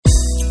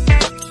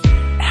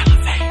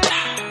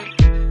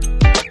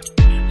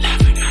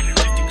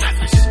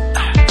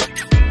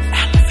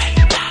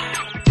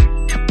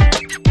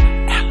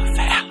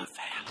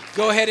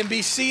ahead and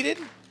be seated.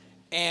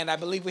 And I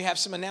believe we have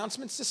some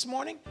announcements this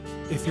morning.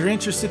 If you're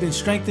interested in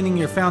strengthening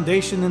your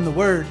foundation in the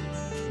Word,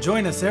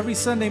 join us every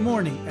Sunday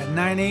morning at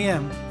 9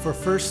 a.m. for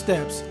First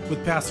Steps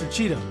with Pastor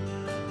Cheeto.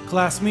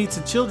 Class meets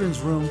in Children's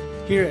Room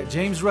here at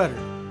James Rudder.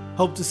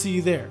 Hope to see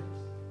you there.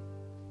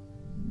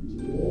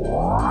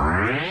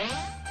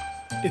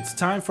 It's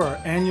time for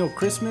our annual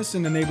Christmas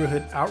in the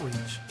Neighborhood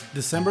outreach,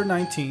 December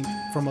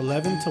 19th from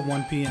 11 to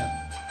 1 p.m.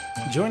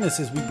 Join us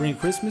as we bring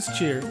Christmas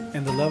cheer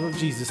and the love of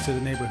Jesus to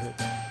the neighborhood.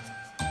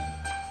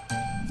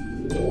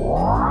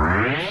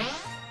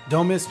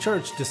 Don't miss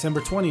church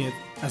December 20th,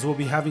 as we'll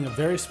be having a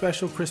very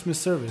special Christmas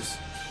service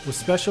with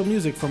special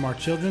music from our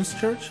children's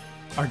church.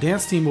 Our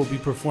dance team will be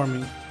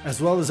performing,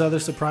 as well as other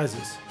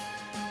surprises.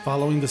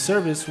 Following the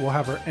service, we'll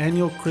have our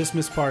annual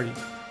Christmas party.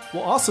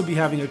 We'll also be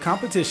having a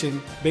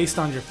competition based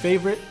on your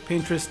favorite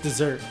Pinterest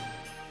dessert.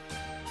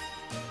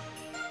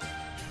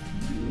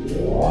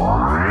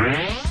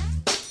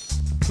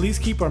 Please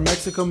keep our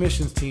Mexico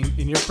missions team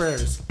in your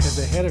prayers as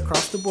they head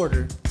across the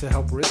border to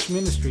help Rich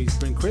Ministries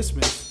bring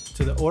Christmas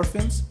to the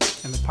orphans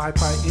and the Pai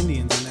Pai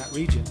Indians in that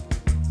region.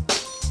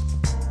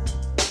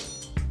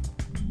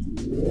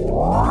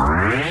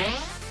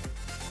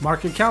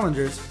 Mark your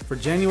calendars for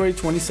January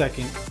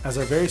 22nd, as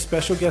our very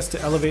special guests to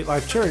Elevate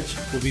Life Church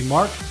will be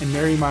Mark and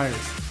Mary Myers,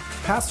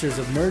 pastors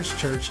of Merge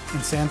Church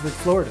in Sanford,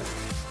 Florida.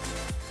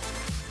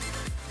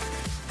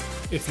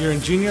 If you're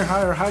in junior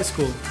high or high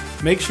school,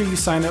 make sure you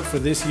sign up for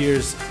this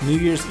year's New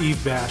Year's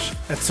Eve Bash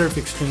at Surf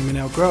Extreme in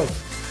Elk Grove.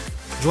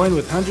 Join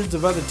with hundreds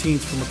of other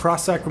teams from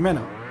across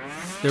Sacramento.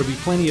 There will be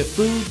plenty of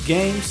food,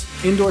 games,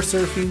 indoor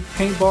surfing,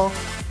 paintball,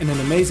 and an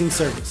amazing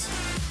service.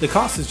 The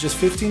cost is just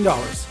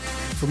 $15.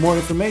 For more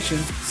information,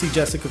 see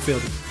Jessica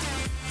Fielding.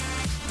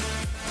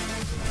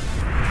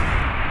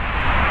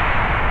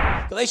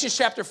 Galatians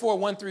chapter 4,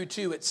 1 through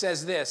 2, it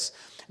says this: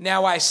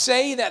 "Now I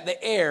say that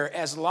the heir,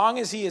 as long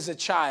as he is a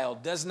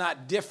child, does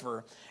not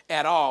differ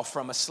at all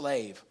from a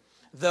slave,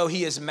 though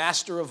he is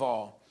master of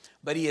all.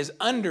 But he is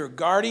under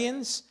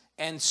guardians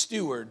and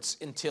stewards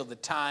until the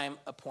time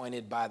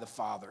appointed by the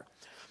Father."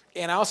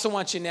 And I also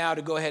want you now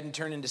to go ahead and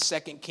turn into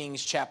 2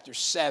 Kings chapter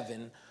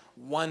 7,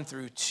 1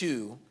 through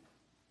 2.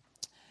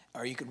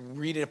 Or you could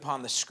read it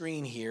upon the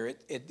screen here.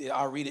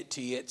 I'll read it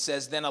to you. It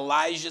says, "Then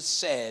Elijah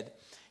said,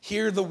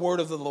 'Hear the word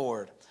of the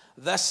Lord.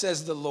 Thus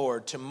says the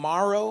Lord,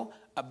 tomorrow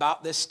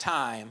about this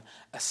time,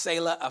 a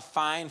selah of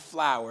fine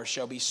flour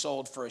shall be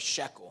sold for a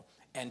shekel,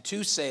 and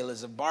 2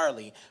 selahs of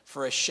barley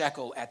for a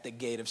shekel at the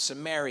gate of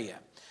Samaria.'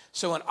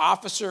 So an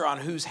officer on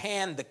whose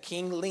hand the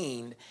king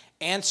leaned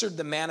answered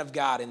the man of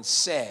God and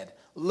said,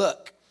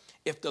 'Look,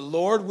 if the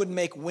Lord would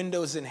make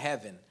windows in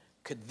heaven,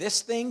 could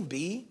this thing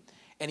be?'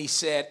 And he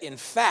said, 'In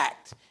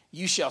fact,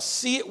 you shall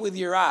see it with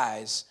your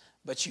eyes,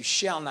 but you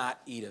shall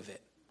not eat of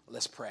it.'"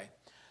 Let's pray.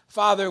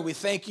 Father, we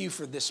thank you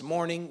for this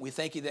morning. We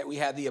thank you that we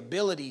have the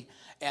ability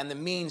and the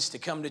means to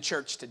come to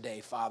church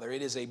today, Father.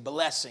 It is a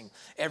blessing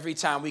every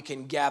time we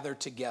can gather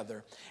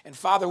together. And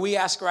Father, we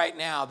ask right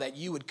now that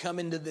you would come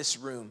into this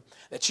room,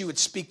 that you would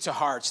speak to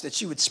hearts, that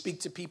you would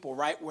speak to people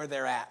right where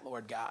they're at,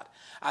 Lord God.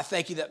 I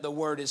thank you that the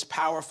word is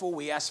powerful.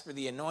 We ask for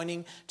the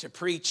anointing to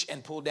preach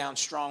and pull down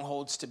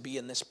strongholds to be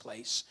in this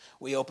place.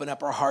 We open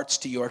up our hearts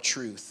to your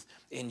truth.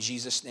 In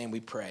Jesus' name we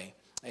pray.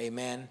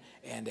 Amen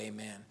and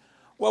amen.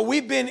 Well,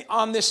 we've been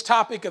on this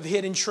topic of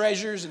hidden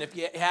treasures, and if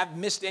you have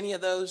missed any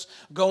of those,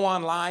 go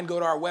online, go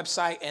to our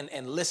website,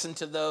 and listen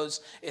to those.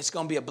 It's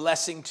going to be a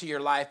blessing to your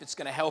life. It's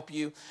going to help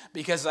you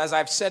because, as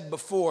I've said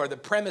before, the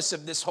premise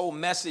of this whole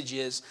message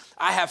is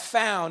I have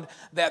found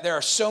that there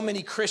are so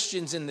many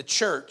Christians in the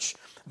church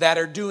that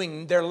are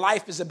doing, their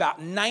life is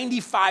about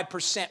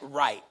 95%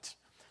 right.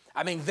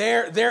 I mean,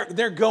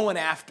 they're going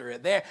after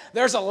it.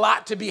 There's a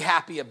lot to be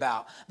happy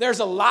about. There's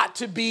a lot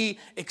to be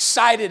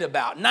excited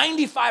about.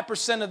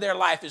 95% of their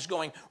life is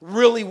going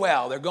really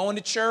well. They're going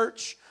to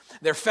church.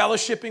 They're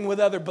fellowshipping with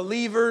other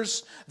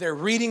believers. They're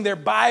reading their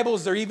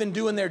Bibles. They're even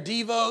doing their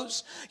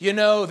devos. You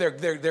know,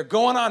 they're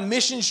going on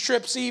missions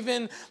trips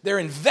even. They're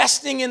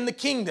investing in the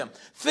kingdom.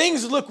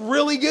 Things look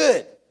really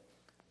good.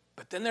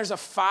 But then there's a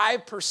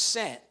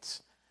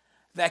 5%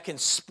 that can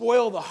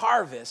spoil the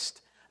harvest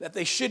that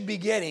they should be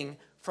getting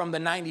from the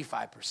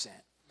 95%.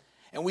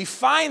 And we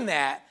find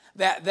that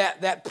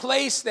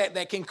place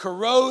that can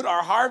corrode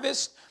our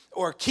harvest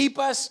or keep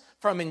us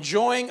from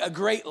enjoying a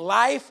great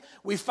life,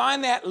 we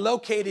find that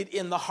located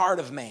in the heart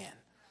of man.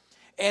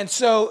 And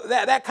so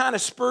that kind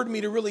of spurred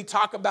me to really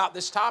talk about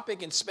this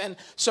topic and spend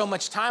so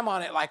much time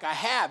on it like I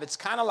have. It's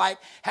kind of like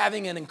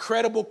having an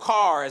incredible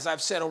car, as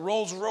I've said, a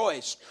Rolls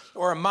Royce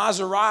or a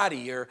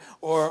Maserati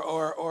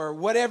or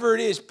whatever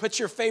it is. Put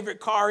your favorite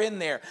car in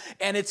there.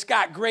 And it's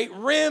got great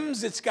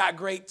rims. It's got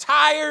great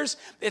tires.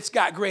 It's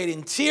got great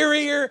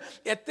interior.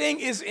 That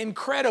thing is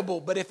incredible.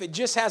 But if it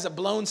just has a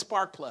blown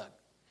spark plug,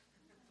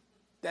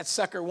 that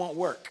sucker won't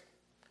work.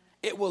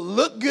 It will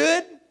look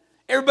good.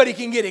 Everybody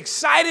can get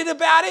excited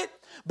about it.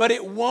 But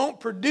it won't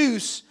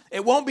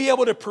be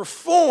able to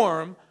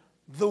perform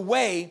the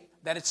way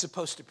that it's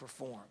supposed to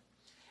perform.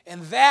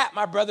 And that,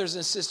 my brothers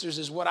and sisters,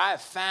 is what I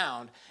have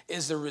found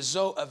is the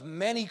result of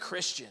many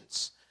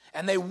Christians.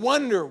 And they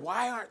wonder,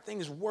 why aren't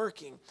things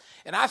working?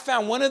 And I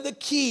found one of the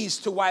keys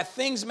to why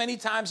things many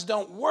times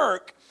don't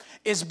work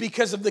is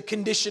because of the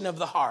condition of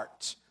the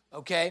heart.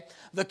 Okay?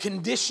 The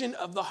condition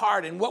of the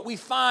heart. And what we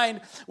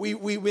find,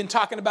 we've been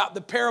talking about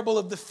the parable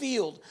of the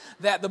field,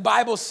 that the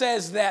Bible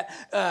says that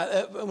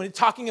when it's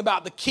talking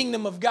about the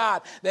kingdom of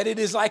God, that it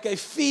is like a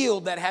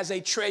field that has a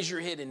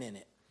treasure hidden in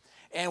it.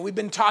 And we've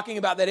been talking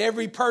about that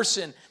every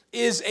person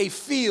is a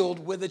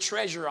field with a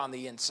treasure on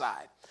the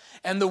inside.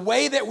 And the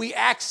way that we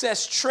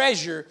access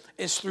treasure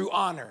is through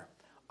honor,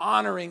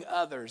 honoring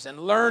others and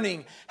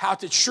learning how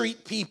to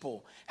treat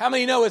people. How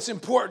many know it's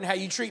important how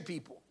you treat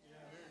people?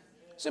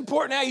 It's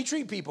important how you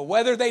treat people.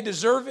 Whether they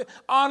deserve it,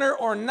 honor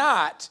or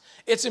not,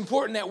 it's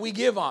important that we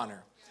give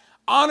honor.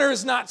 Honor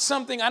is not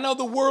something, I know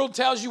the world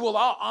tells you, well,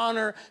 I'll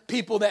honor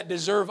people that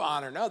deserve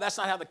honor. No, that's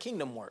not how the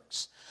kingdom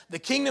works. The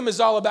kingdom is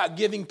all about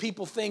giving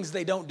people things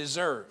they don't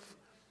deserve.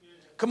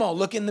 Come on,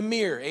 look in the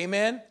mirror,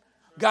 amen?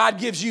 God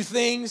gives you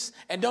things,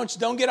 and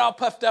don't get all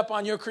puffed up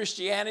on your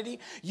Christianity.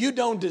 You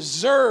don't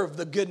deserve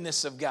the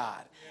goodness of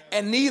God,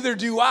 and neither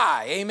do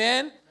I,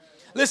 amen?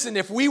 Listen,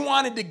 if we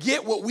wanted to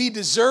get what we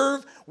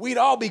deserve, we'd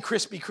all be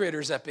crispy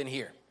critters up in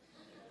here.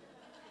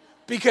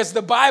 Because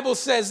the Bible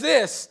says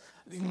this,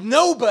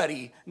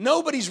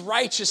 nobody's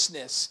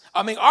righteousness,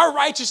 our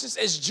righteousness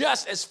is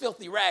just as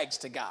filthy rags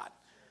to God.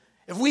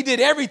 If we did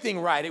everything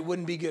right, it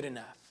wouldn't be good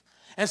enough.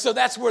 And so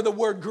that's where the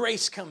word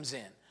grace comes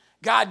in.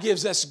 God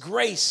gives us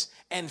grace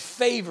and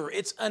favor.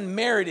 It's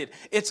unmerited.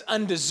 It's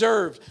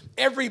undeserved.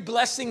 Every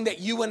blessing that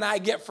you and I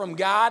get from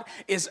God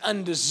is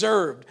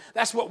undeserved.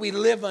 That's what we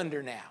live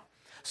under now.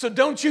 So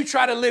don't you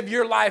try to live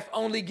your life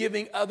only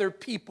giving other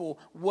people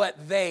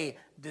what they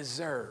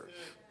deserve.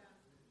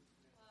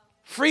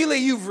 Freely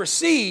you've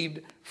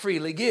received,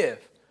 freely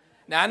give.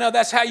 Now, I know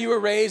that's how you were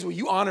raised. Well,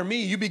 you honor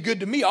me, you be good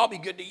to me, I'll be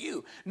good to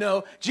you.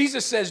 No,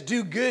 Jesus says,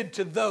 do good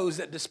to those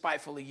that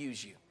despitefully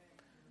use you.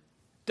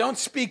 Don't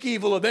speak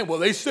evil of them. Well,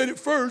 they said it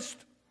first.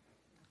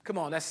 Come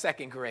on, that's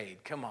second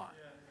grade. Come on.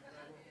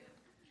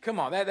 Come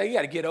on, you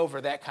got to get over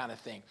that kind of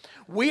thing.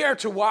 We are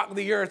to walk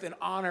the earth and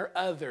honor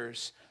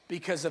others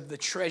because of the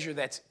treasure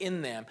that's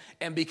in them,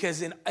 and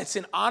because it's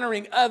in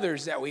honoring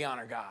others that we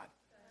honor God.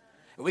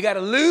 We got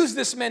to lose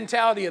this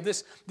mentality of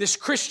this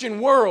Christian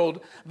world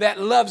that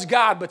loves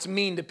God but's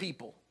mean to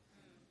people.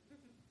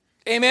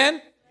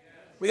 Amen?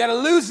 We got to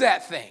lose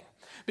that thing,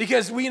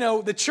 because we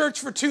know the church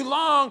for too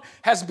long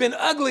has been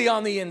ugly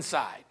on the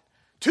inside.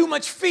 Too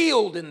much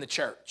field in the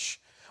church,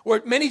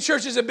 where many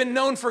churches have been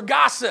known for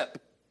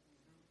gossip.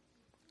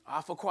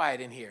 Awful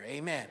quiet in here.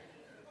 Amen.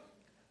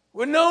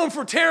 We're known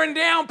for tearing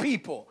down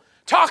people,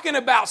 talking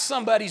about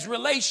somebody's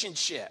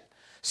relationship.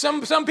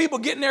 Some people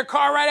get in their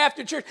car right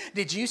after church.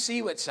 Did you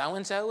see what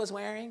so-and-so was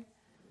wearing?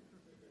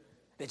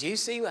 Did you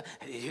see what?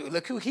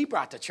 Look who he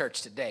brought to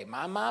church today.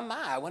 My.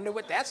 I wonder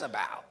what that's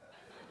about.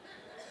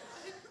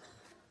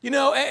 You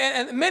know,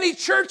 and many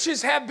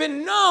churches have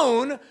been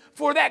known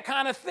for that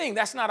kind of thing.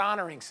 That's not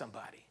honoring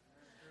somebody.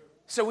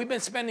 So we've been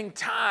spending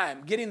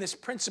time getting this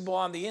principle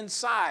on the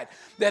inside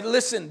that,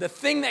 listen, the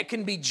thing that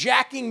can be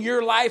jacking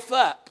your life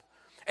up,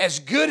 as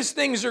good as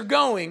things are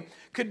going,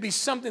 could be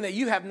something that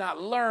you have not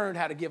learned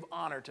how to give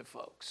honor to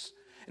folks.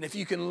 And if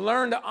you can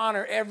learn to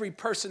honor every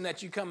person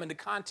that you come into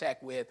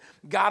contact with,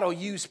 God will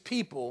use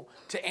people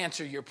to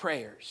answer your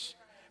prayers.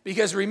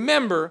 Because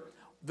remember,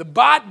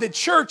 the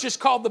church is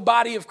called the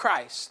body of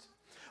Christ.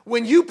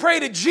 When you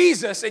pray to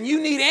Jesus and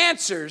you need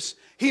answers,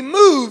 he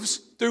moves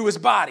through his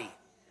body.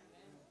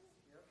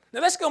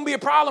 Now that's going to be a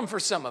problem for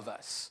some of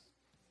us.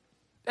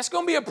 That's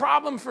going to be a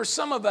problem for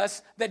some of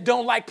us that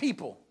don't like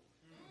people.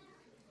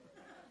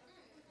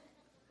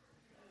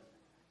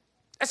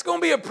 That's going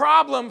to be a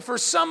problem for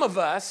some of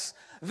us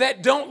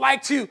that don't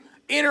like to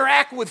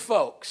interact with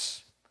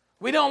folks.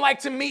 We don't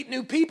like to meet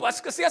new people. That's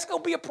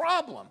going to be a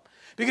problem,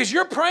 because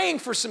you're praying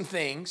for some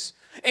things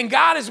and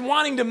God is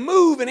wanting to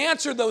move and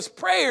answer those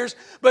prayers.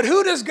 But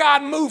who does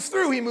God move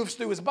through? He moves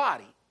through his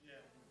body.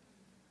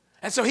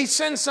 And so he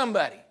sends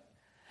somebody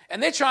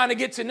and they're trying to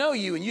get to know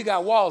you and you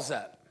got walls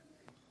up.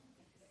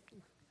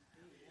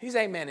 He's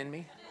amening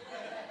me.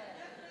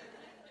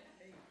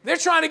 They're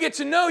trying to get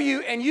to know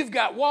you and you've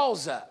got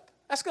walls up.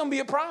 That's going to be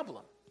a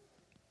problem.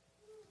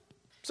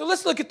 So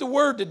let's look at the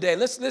word today.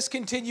 Let's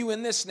continue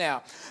in this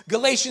now.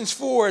 Galatians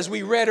 4, as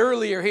we read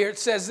earlier here, it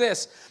says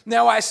this.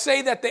 Now I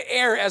say that the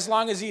heir, as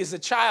long as he is a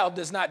child,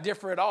 does not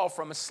differ at all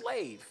from a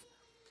slave,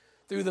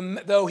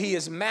 though he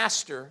is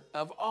master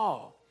of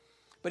all.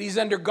 But he's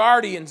under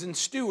guardians and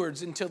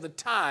stewards until the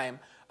time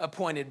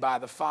appointed by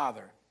the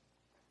Father.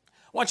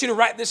 I want you to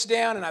write this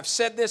down, and I've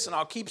said this, and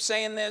I'll keep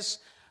saying this.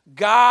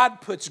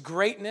 God puts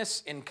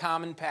greatness in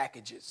common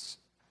packages.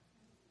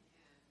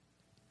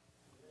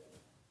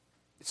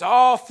 It's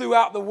all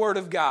throughout the Word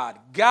of God.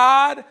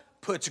 God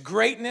puts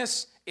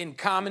greatness in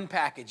common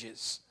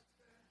packages.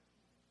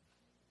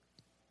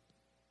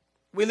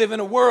 We live in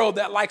a world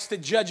that likes to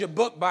judge a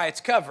book by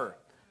its cover,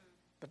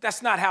 but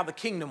that's not how the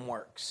kingdom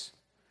works.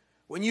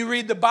 When you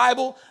read the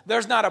Bible,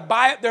 there's not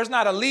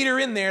a leader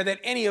in there that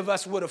any of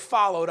us would have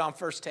followed on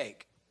first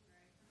take.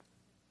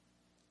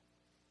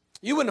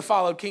 You wouldn't have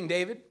followed King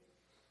David.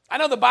 I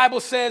know the Bible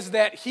says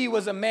that he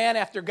was a man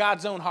after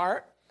God's own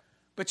heart,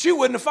 but you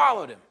wouldn't have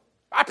followed him.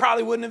 I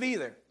probably wouldn't have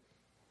either,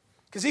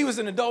 because he was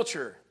an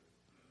adulterer.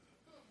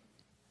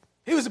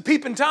 He was a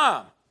peeping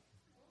Tom.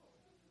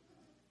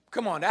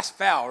 Come on, that's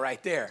foul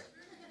right there.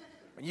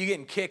 When you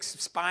getting kicks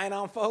spying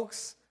on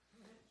folks.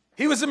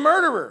 He was a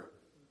murderer.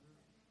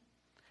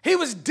 He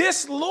was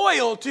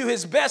disloyal to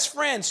his best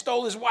friend,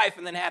 stole his wife,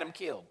 and then had him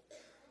killed.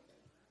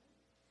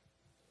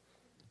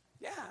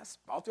 Yeah, it's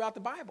all throughout the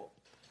Bible.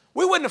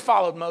 We wouldn't have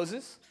followed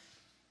Moses.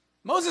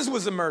 Moses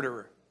was a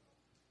murderer.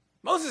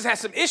 Moses had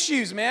some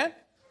issues, man.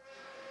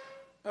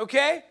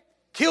 Okay?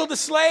 Killed a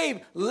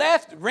slave,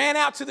 left, ran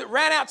out to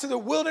the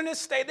wilderness,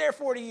 stayed there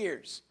 40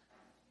 years.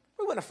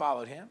 We wouldn't have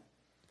followed him.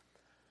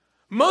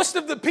 Most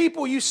of the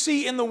people you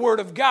see in the Word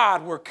of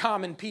God were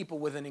common people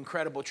with an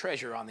incredible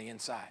treasure on the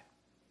inside.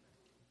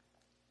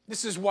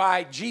 This is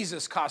why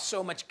Jesus caused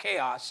so much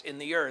chaos in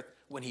the earth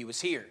when he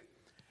was here.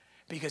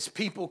 Because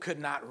people could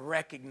not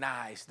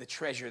recognize the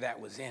treasure that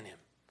was in him.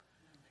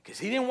 Because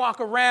he didn't walk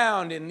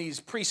around in these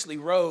priestly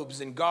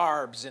robes and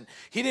garbs, and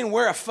he didn't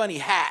wear a funny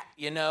hat,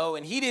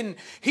 and he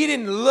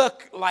didn't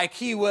look like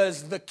he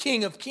was the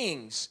King of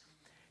Kings.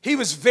 He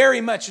was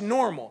very much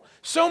normal.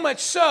 So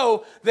much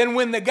so that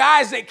when the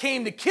guys that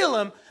came to kill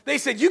him, they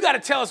said, you got to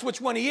tell us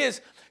which one he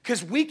is,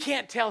 because we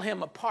can't tell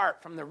him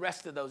apart from the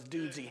rest of those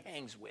dudes he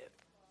hangs with.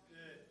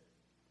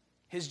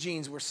 His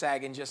jeans were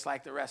sagging just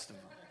like the rest of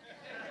them.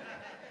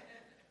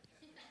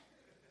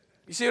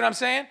 You see what I'm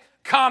saying?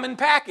 Common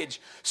package.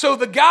 So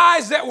the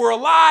guys that were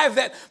alive,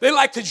 that they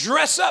like to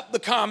dress up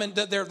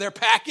their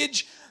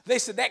package, they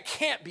said that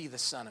can't be the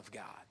Son of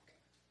God.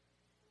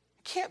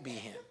 It can't be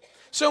him.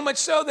 So much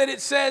so that it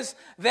says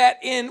that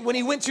when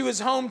he went to his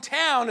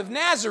hometown of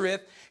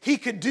Nazareth, he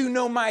could do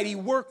no mighty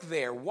work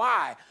there.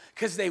 Why?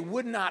 Because they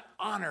would not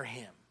honor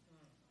him.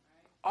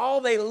 All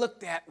they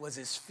looked at was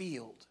his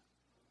field.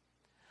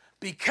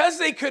 Because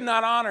they could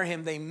not honor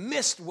him, they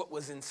missed what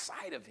was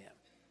inside of him.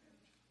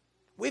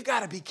 We've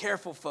got to be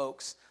careful,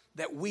 folks,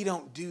 that we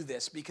don't do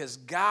this, because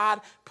God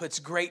puts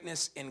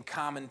greatness in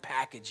common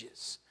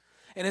packages.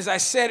 And as I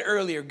said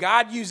earlier,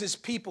 God uses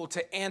people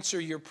to answer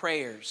your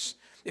prayers.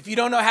 If you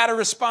don't know how to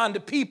respond to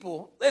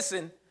people,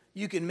 listen,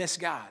 you can miss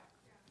God.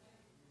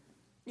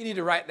 You need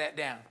to write that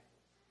down.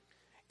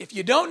 If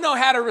you don't know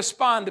how to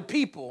respond to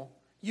people,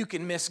 you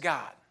can miss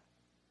God.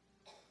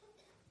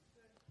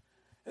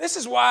 This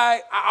is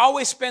why I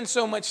always spend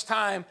so much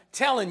time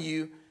telling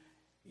you,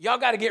 y'all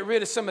got to get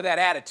rid of some of that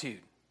attitude.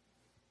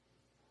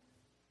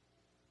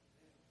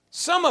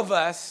 Some of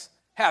us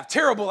have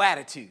terrible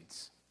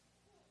attitudes.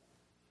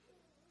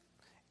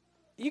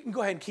 You can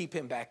go ahead and keep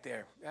him back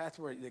there. That's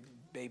where the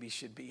baby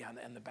should be,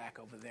 in the back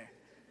over there.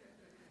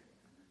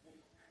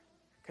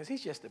 Because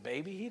he's just a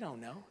baby. He don't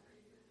know.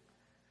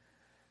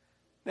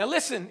 Now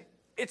listen,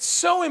 it's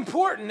so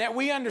important that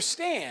we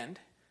understand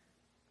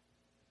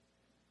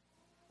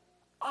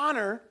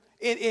honor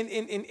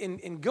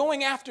in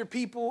going after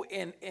people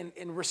and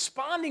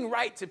responding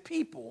right to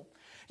people.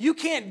 You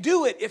can't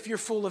do it if you're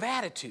full of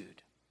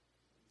attitude.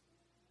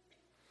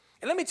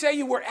 And let me tell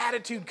you where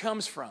attitude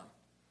comes from.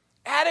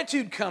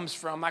 Attitude comes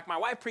from, like my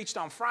wife preached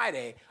on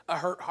Friday, a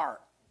hurt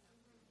heart.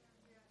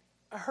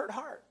 A hurt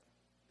heart.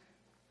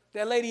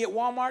 That lady at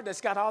Walmart that's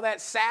got all that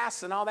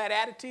sass and all that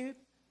attitude.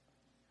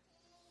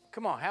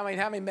 Come on, how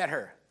many met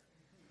her?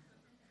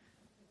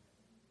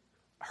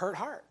 A hurt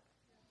heart.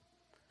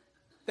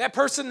 That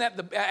person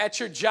at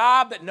your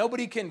job that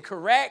nobody can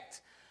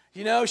correct,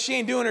 she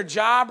ain't doing her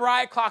job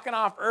right, clocking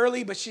off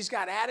early, but she's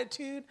got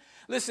attitude.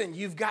 Listen,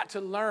 you've got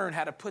to learn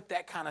how to put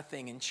that kind of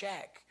thing in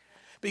check.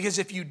 Because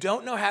if you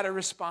don't know how to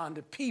respond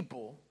to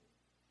people,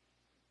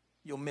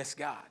 you'll miss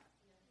God.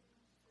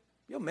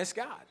 You'll miss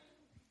God.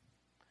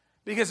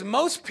 Because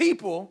most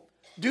people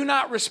do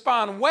not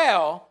respond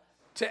well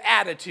to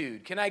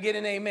attitude. Can I get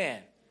an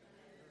amen?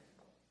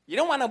 You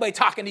don't want nobody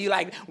talking to you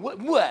like,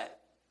 what?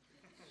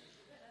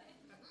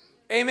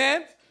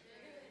 Amen?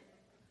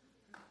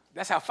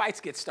 That's how fights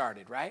get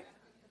started, right?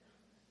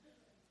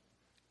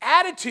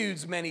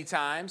 Attitudes many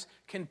times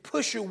can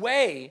push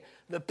away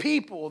the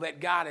people that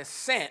God has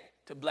sent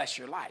to bless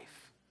your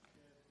life.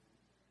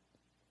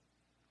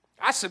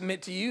 I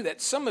submit to you that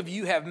some of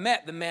you have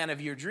met the man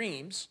of your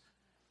dreams.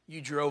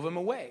 You drove him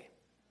away.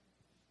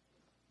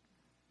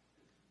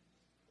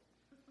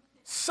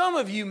 Some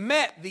of you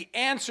met the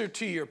answer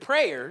to your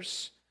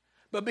prayers,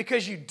 but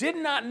because you did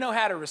not know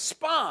how to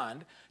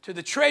respond to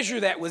the treasure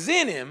that was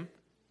in him,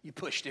 you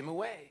pushed him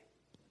away.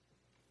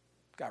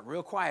 Got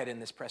real quiet in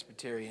this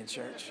Presbyterian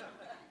church.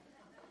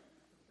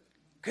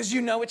 Because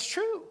you know it's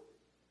true.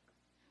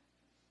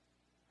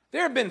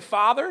 There have been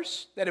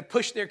fathers that have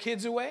pushed their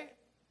kids away.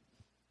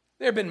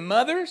 There have been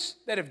mothers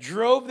that have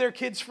drove their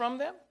kids from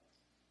them.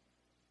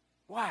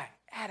 Why?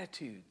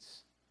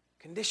 Attitudes,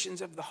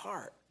 conditions of the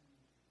heart.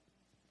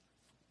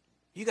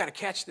 You got to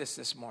catch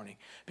this morning,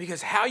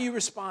 because how you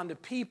respond to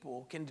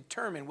people can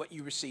determine what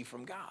you receive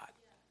from God.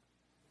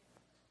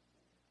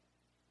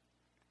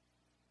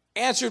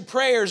 Answered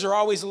prayers are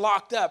always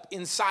locked up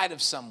inside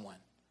of someone.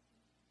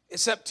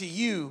 It's up to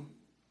you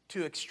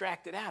to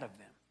extract it out of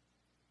them.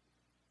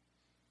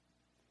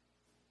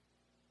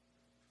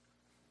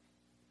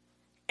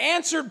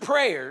 Answered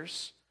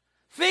prayers,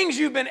 things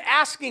you've been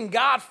asking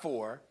God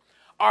for,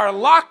 are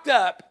locked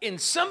up in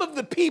some of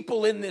the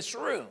people in this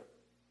room.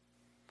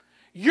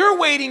 You're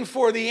waiting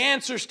for the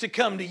answers to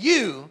come to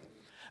you.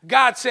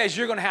 God says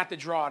you're going to have to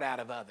draw it out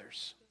of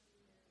others.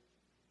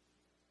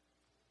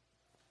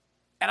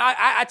 And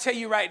I tell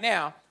you right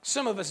now,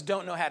 some of us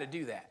don't know how to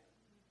do that.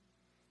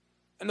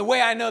 And the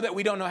way I know that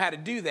we don't know how to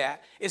do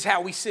that is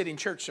how we sit in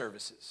church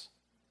services.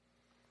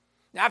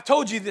 Now, I've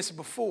told you this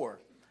before.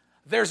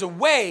 There's a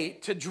way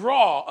to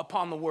draw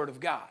upon the Word of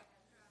God.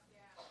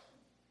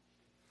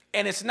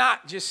 And it's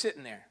not just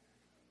sitting there.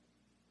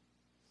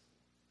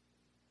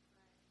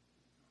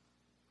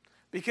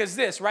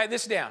 Because write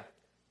this down.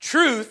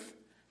 Truth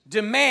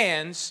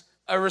demands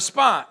a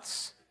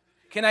response.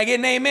 Can I get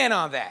an amen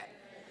on that?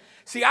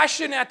 See, I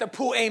shouldn't have to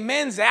pull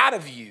amens out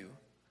of you.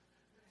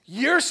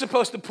 You're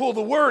supposed to pull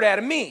the word out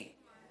of me.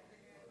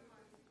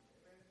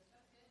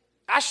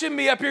 I shouldn't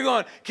be up here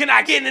going, can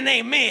I get an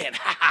amen?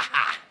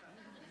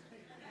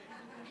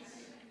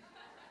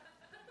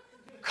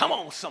 Come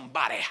on,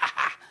 somebody.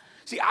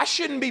 See, I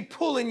shouldn't be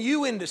pulling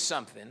you into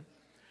something.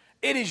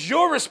 It is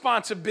your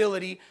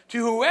responsibility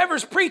to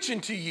whoever's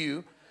preaching to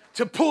you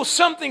to pull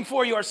something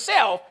for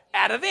yourself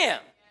out of them.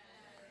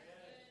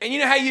 And you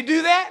know how you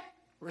do that?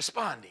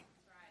 Responding.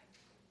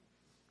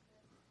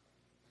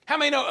 How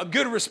many know a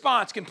good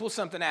response can pull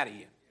something out of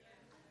you?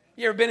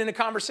 You ever been in a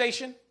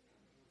conversation?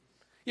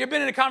 You ever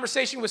been in a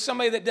conversation with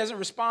somebody that doesn't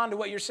respond to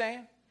what you're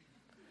saying?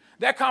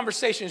 That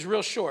conversation is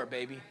real short,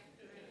 baby.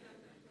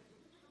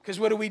 Because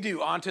what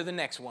do? On to the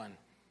next one.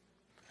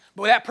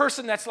 But that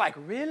person that's like,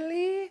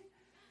 really?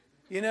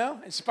 You know,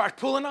 and starts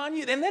pulling on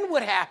you, and then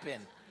what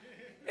happened?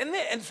 And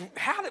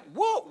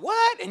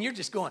what? And you're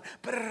just going,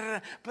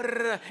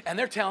 and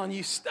they're telling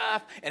you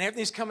stuff, and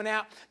everything's coming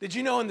out. Did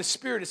you know in the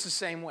spirit it's the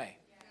same way?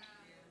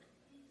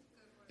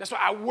 That's why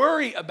I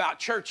worry about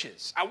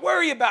churches. I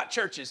worry about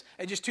churches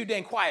and just too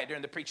dang quiet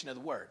during the preaching of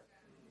the word.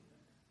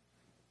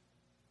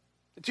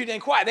 They're too dang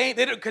quiet. They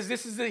don't, because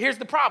here's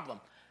the problem.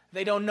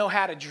 They don't know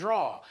how to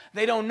draw.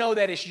 They don't know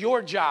that it's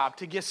your job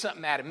to get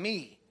something out of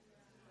me.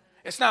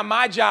 It's not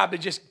my job to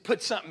just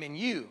put something in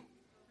you.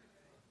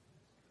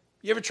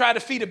 You ever try to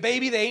feed a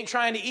baby they ain't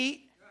trying to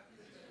eat?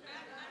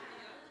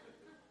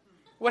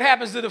 What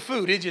happens to the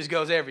food? It just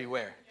goes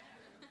everywhere.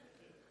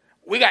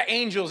 We got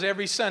angels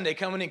every Sunday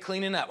coming and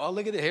cleaning up. Oh,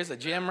 look at this. Here's a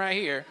gem right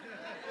here.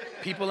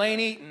 People ain't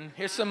eating.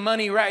 Here's some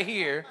money right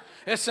here.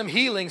 There's some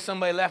healing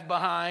somebody left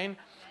behind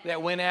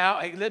that went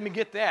out. Hey, let me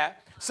get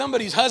that.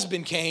 Somebody's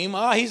husband came.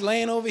 Oh, he's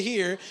laying over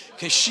here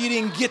because she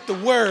didn't get the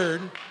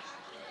word.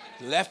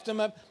 Left him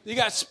up. You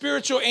got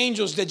spiritual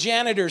angels, the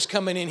janitors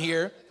coming in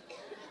here.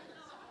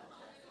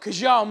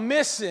 Because y'all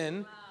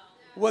missing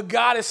what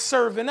God is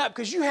serving up.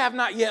 Because you have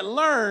not yet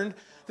learned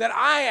that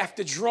I have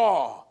to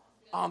draw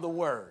on the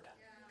word.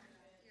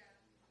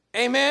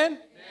 Amen?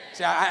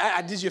 See,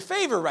 I did you a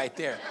favor right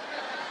there.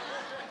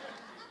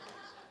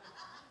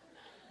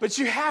 But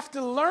you have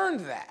to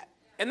learn that.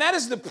 And that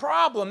is the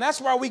problem.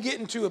 That's why we get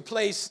into a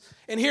place,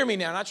 and hear me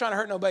now, I'm not trying to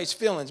hurt nobody's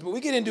feelings, but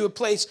we get into a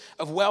place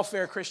of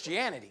welfare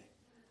Christianity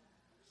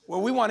where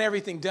we want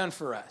everything done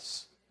for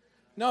us.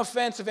 No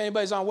offense if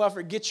anybody's on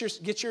welfare. Get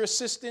your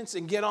assistance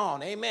and get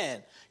on.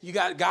 Amen. You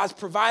got God's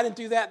providing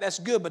through that. That's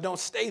good, but don't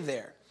stay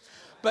there.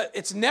 But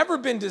it's never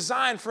been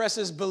designed for us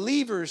as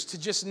believers to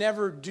just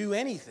never do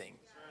anything.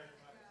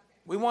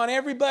 We want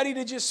everybody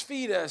to just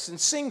feed us and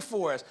sing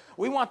for us.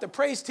 We want the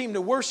praise team to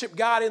worship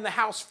God in the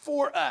house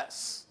for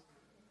us.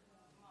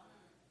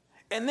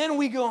 And then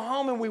we go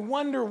home and we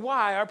wonder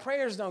why our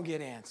prayers don't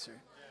get answered.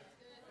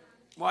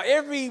 Well,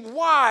 every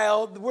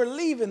while we're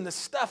leaving the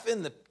stuff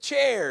in the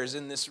chairs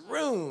in this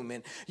room,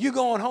 and you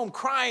going home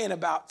crying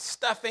about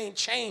stuff ain't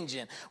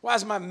changing.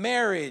 Why's my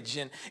marriage?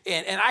 And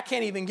I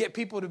can't even get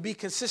people to be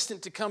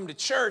consistent to come to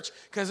church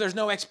because there's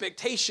no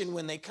expectation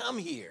when they come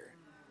here.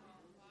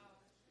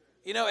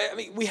 You know, I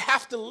mean, we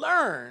have to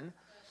learn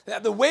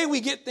that the way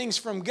we get things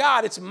from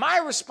God, it's my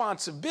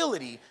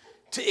responsibility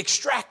to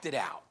extract it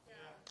out.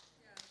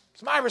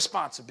 It's my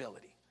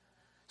responsibility.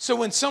 So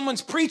when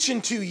someone's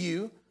preaching to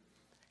you,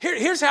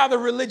 here's how the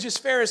religious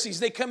Pharisees,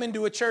 they come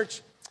into a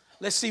church.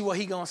 Let's see what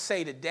he's going to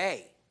say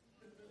today.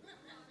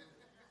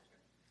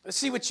 Let's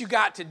see what you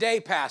got today,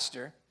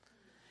 Pastor.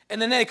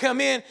 And then they come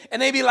in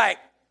and they be like,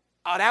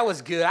 oh, that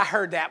was good. I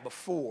heard that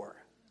before.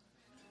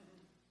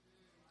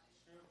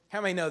 How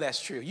many know that's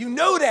true? You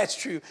know that's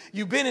true.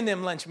 You've been in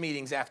them lunch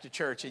meetings after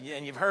church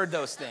and you've heard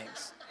those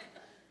things.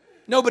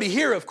 Nobody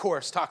here, of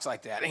course, talks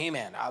like that.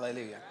 Amen.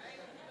 Hallelujah.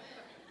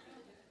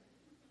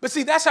 But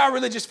see, that's how a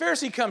religious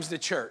Pharisee comes to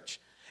church.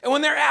 And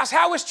when they're asked,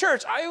 how was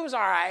church? Oh, it was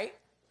all right.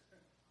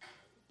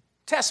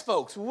 Test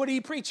folks, what do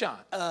you preach on?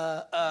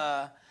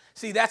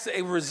 See, that's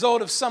a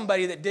result of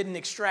somebody that didn't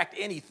extract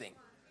anything.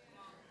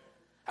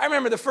 I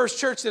remember the first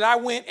church that I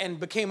went and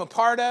became a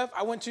part of.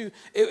 I went to,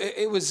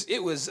 it was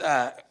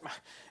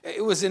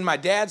in my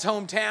dad's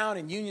hometown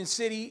in Union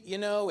City, you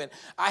know, and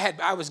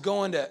I was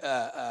going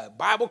to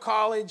Bible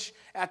college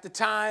at the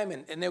time,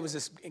 and there was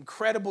this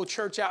incredible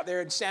church out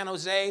there in San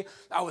Jose.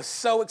 I was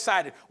so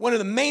excited. One of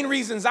the main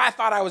reasons I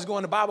thought I was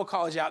going to Bible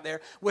college out there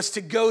was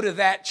to go to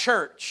that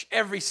church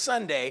every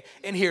Sunday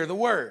and hear the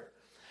word.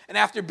 And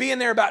after being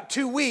there about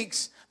 2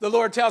 weeks, the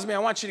Lord tells me, I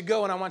want you to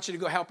go, and I want you to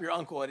go help your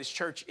uncle at his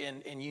church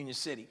in Union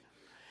City.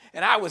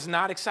 And I was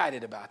not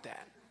excited about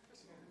that,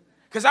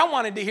 because I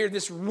wanted to hear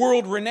this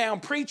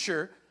world-renowned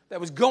preacher that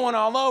was going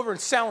all over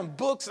and selling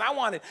books, and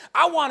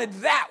I wanted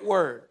that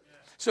word.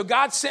 So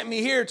God sent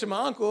me here to my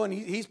uncle, and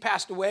he's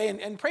passed away,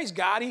 and praise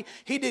God,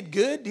 he did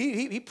good.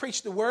 He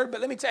preached the word, but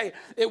let me tell you,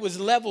 it was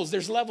levels.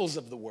 There's levels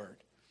of the word.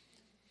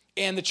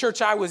 And the church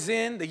I was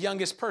in, the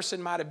youngest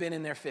person might have been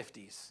in their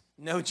 50s.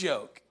 No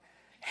joke.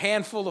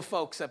 Handful of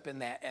folks up in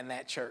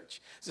that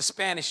church. It's a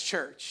Spanish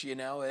church, you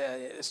know,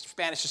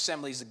 Spanish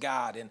Assemblies of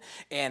God,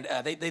 and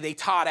they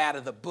taught out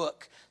of the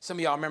book. Some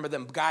of y'all remember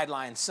them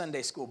guidelines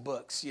Sunday school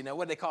books. You know,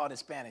 what do they call it in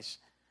Spanish?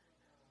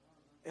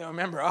 You don't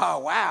remember? Oh,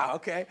 wow,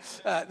 okay.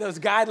 Those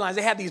guidelines,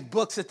 they had these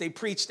books that they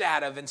preached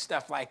out of and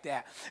stuff like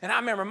that. And I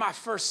remember my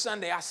first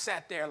Sunday, I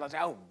sat there and I was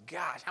like, oh,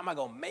 gosh, how am I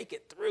going to make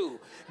it through?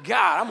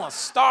 God, I'm going to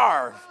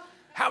starve.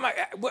 How am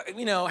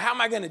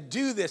I going to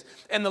do this?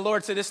 And the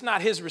Lord said, it's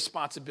not his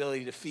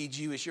responsibility to feed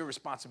you. It's your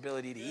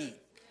responsibility to eat.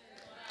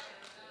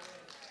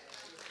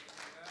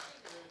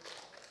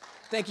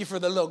 Thank you for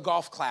the little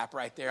golf clap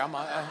right there.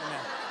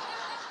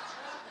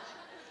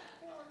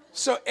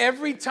 So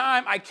every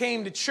time I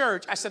came to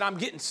church, I said, I'm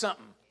getting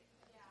something.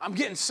 I'm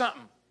getting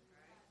something.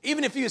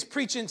 Even if he was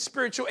preaching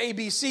spiritual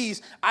ABCs,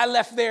 I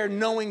left there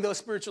knowing those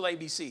spiritual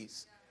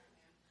ABCs.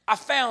 I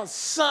found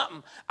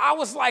something. I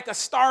was like a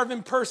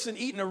starving person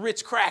eating a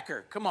Ritz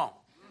cracker. Come on.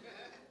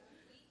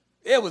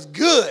 It was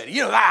good.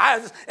 You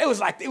know,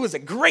 it was a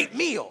great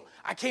meal.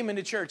 I came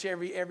into church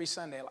every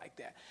Sunday like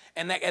that.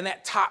 And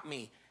that taught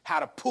me how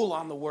to pull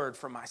on the word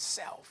for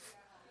myself.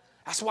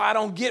 That's why I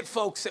don't get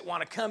folks that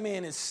want to come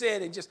in and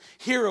sit and just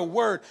hear a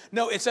word.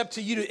 No, it's up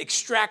to you to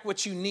extract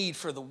what you need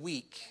for the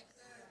week.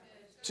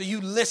 So you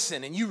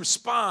listen and you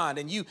respond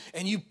and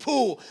you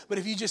pull. But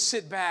if you just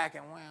sit back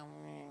and, well,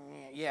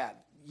 yeah,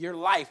 your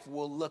life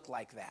will look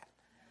like that.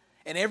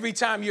 And every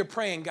time you're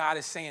praying, God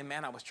is saying,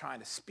 man, I was trying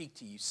to speak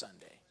to you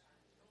Sunday.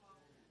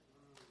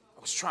 I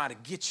was trying to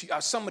get you.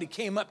 Somebody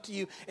came up to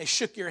you and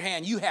shook your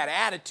hand. You had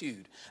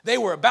attitude. They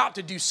were about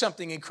to do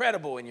something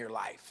incredible in your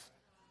life.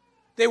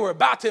 They were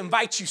about to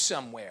invite you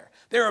somewhere.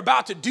 They were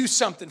about to do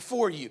something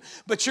for you.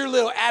 But your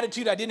little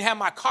attitude, I didn't have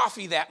my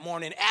coffee that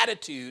morning,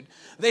 attitude,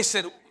 they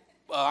said,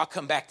 well, I'll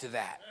come back to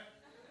that.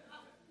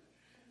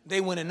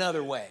 They went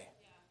another way.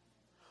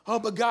 Oh,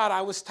 but God,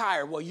 I was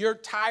tired. Well, your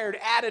tired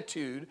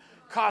attitude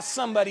caused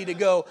somebody to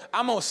go,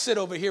 I'm going to sit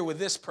over here with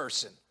this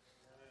person.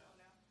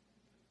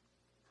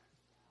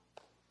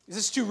 Is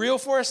this too real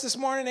for us this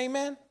morning?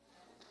 Amen?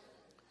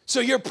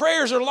 So your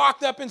prayers are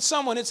locked up in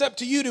someone. It's up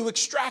to you to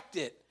extract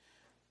it.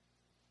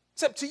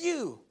 It's up to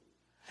you.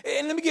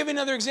 And let me give you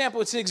another example.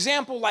 It's an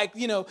example like,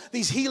 you know,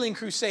 these healing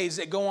crusades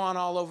that go on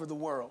all over the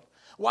world.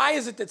 Why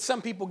is it that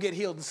some people get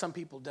healed and some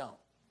people don't?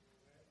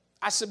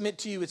 I submit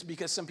to you it's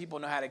because some people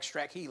know how to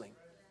extract healing.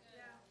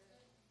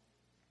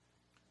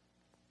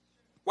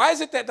 Why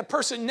is it that the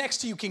person next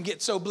to you can get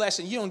so blessed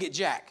and you don't get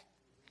jack?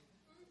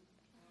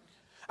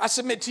 I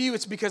submit to you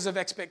it's because of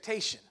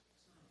expectation.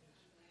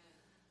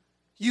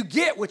 You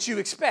get what you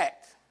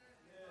expect.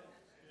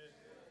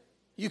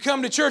 You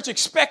come to church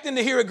expecting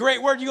to hear a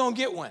great word, you're going to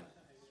get one.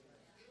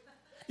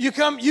 You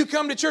come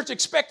to church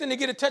expecting to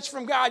get a touch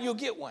from God, you'll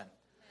get one.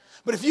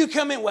 But if you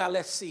come in, well,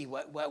 let's see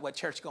what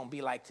church is going to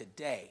be like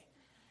today.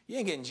 You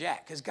ain't getting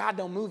jack because God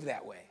don't move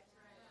that way.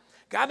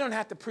 God don't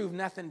have to prove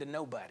nothing to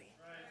nobody.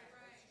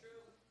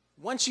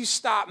 Once you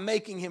stop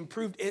making him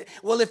prove it,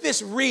 well, if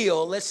it's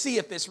real, let's see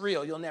if it's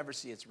real. You'll never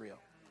see it's real.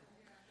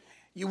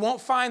 You won't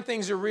find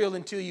things are real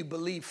until you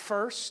believe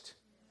first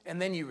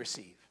and then you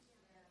receive.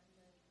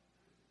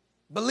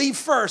 Believe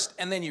first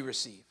and then you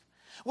receive.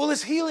 Well,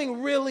 is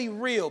healing really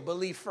real?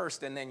 Believe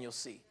first and then you'll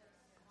see.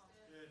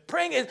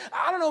 Praying is,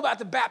 I don't know about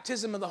the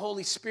baptism of the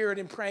Holy Spirit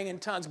and praying in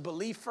tongues.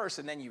 Believe first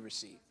and then you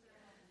receive.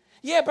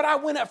 Yeah, but I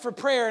went up for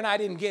prayer and I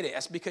didn't get it.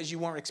 That's because you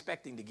weren't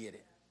expecting to get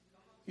it.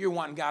 You're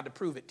wanting God to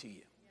prove it to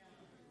you.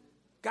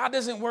 God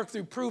doesn't work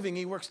through proving.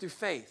 He works through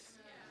faith.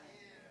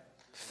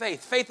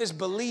 Faith is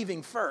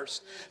believing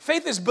first.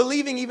 Faith is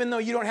believing even though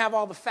you don't have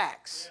all the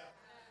facts.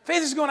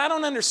 Faith is going, I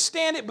don't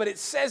understand it, but it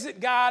says it,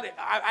 God.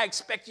 I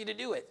expect you to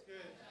do it.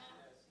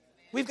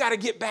 We've got to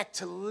get back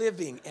to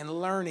living and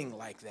learning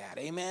like that.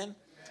 Amen?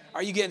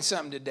 Are you getting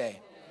something today?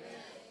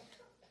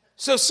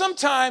 So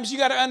sometimes you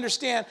got to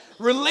understand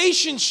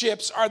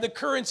relationships are the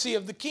currency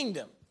of the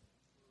kingdom.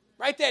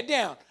 Write that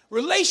down.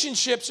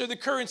 Relationships are the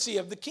currency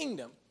of the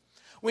kingdom.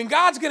 When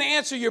God's going to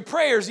answer your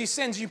prayers, he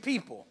sends you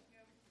people.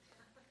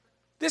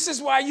 This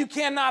is why you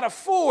cannot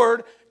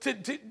afford to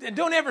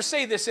don't ever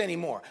say this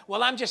anymore.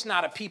 Well, I'm just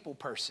not a people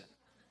person.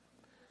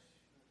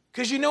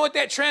 Because you know what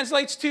that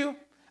translates to?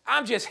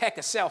 I'm just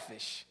hecka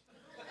selfish.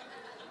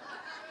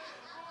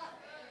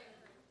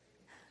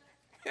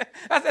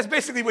 That's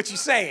basically what you're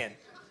saying.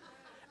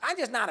 I'm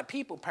just not a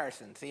people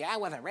person. See, I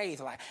wasn't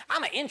raised like,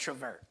 I'm an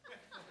introvert.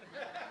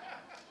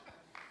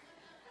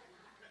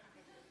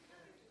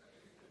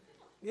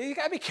 You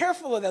got to be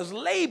careful of those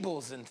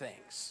labels and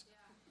things.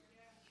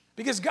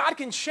 Because God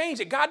can change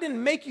it. God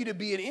didn't make you to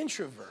be an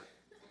introvert.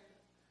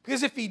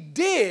 Because if he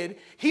did,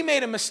 he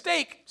made a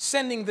mistake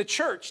sending the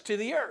church to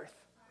the earth.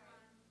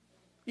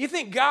 You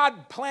think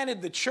God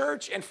planted the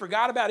church and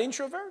forgot about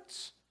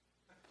introverts?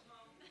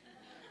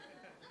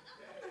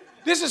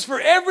 This is for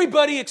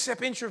everybody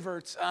except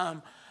introverts.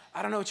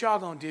 I don't know what y'all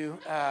gonna do.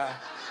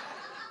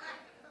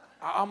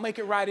 I'll make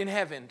it right in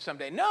heaven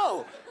someday.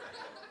 No,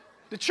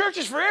 the church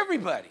is for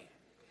everybody.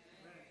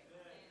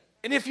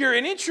 And if you're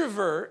an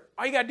introvert,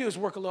 all you gotta do is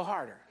work a little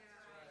harder.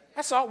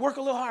 That's all, work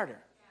a little harder.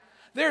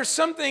 There are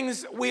some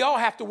things we all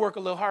have to work a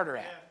little harder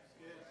at.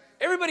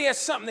 Everybody has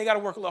something they gotta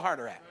work a little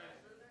harder at.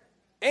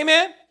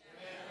 Amen?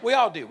 We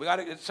all do.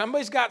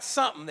 Somebody's got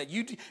something that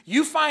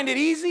you find it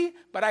easy,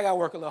 but I gotta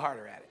work a little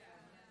harder at it.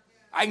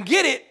 I can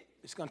get it,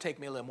 it's going to take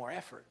me a little more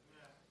effort.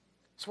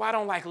 That's why I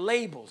don't like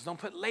labels. Don't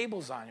put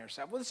labels on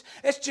yourself. Well,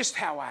 it's just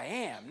how I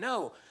am.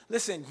 No,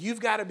 listen, you've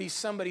got to be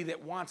somebody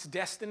that wants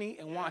destiny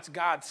and wants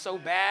God so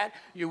bad,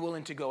 you're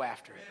willing to go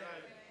after it.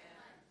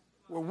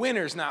 We're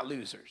winners, not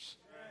losers.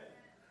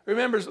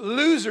 Remember,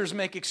 losers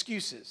make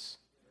excuses.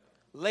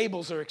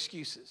 Labels are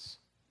excuses.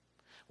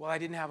 Well, I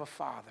didn't have a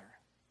father.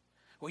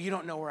 Well, you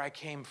don't know where I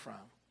came from.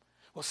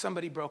 Well,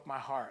 somebody broke my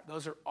heart.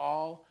 Those are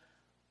all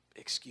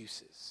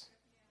excuses.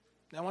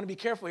 Now, I want to be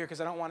careful here because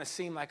I don't want to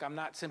seem like I'm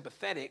not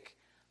sympathetic.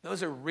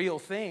 Those are real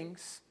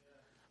things.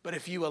 But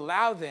if you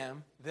allow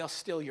them, they'll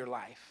steal your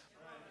life.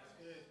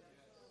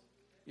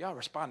 Y'all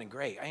responding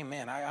great.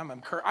 Amen. I'm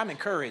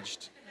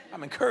encouraged.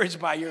 I'm encouraged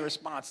by your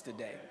response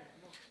today.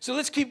 So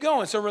let's keep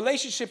going. So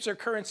relationships are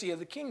currency of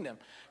the kingdom.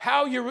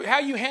 How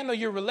you handle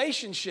your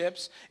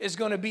relationships is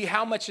going to be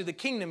how much of the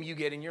kingdom you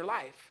get in your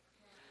life.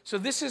 So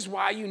this is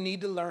why you need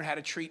to learn how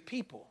to treat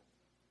people.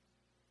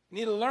 You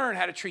need to learn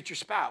how to treat your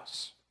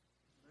spouse.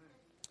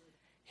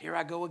 Here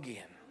I go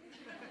again.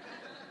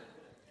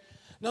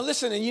 Now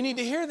listen, and you need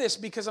to hear this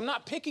because I'm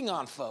not picking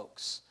on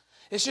folks.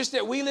 It's just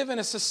that we live in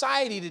a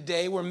society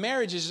today where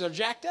marriages are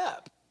jacked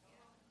up.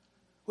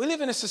 We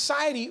live in a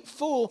society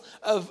full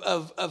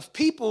of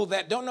people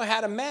that don't know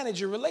how to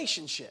manage a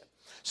relationship.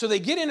 So they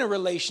get in a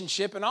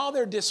relationship and all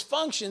their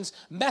dysfunctions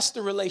mess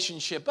the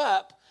relationship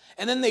up.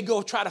 And then they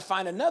go try to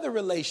find another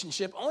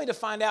relationship only to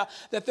find out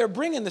that they're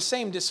bringing the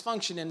same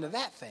dysfunction into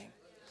that thing.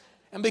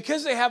 And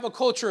because they have a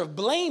culture of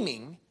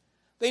blaming,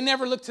 they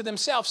never look to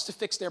themselves to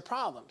fix their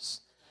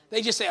problems.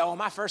 They just say, oh,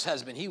 my first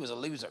husband, he was a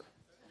loser.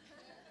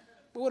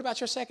 But what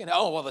about your second?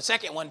 Oh, well, the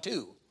second one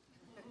too.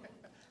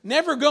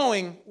 Never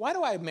going, why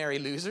do I marry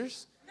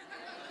losers?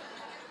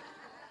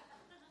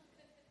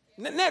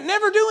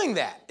 Never doing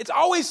that. It's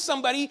always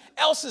somebody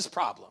else's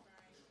problem.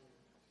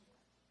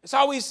 It's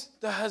always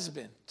the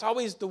husband. It's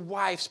always the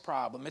wife's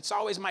problem. It's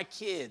always my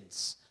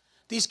kids.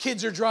 These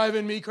kids are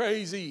driving me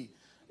crazy.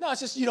 No,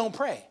 it's just you don't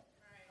pray.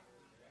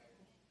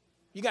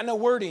 You got no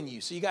word in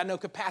you, so you got no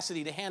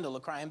capacity to handle a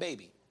crying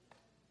baby.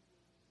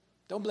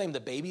 Don't blame the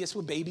baby. That's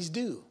what babies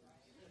do. You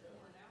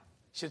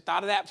should have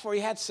thought of that before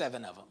you had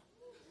 7 of them.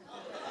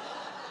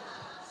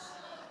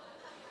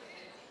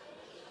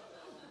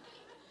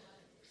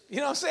 You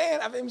know what I'm saying?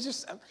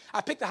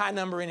 I picked a high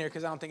number in here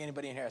because I don't think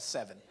anybody in here has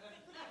 7.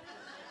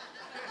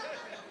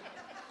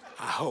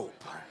 I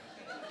hope.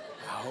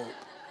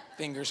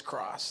 Fingers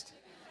crossed.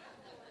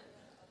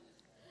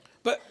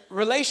 But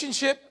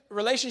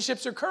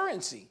relationships are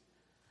currency.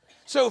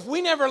 So if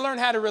we never learn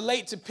how to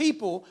relate to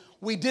people,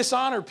 we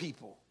dishonor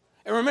people.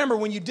 And remember,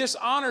 when you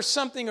dishonor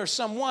something or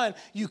someone,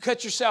 you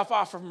cut yourself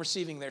off from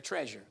receiving their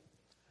treasure.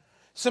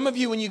 Some of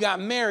you, when you got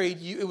married,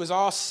 it was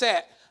all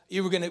set.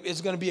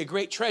 It's going to be a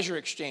great treasure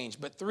exchange.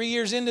 But 3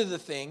 years into the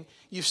thing,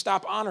 you've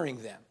stopped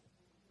honoring them.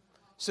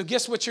 So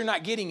guess what you're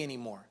not getting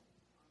anymore?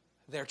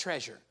 Their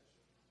treasure.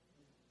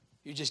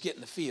 You're just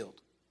getting the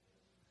field.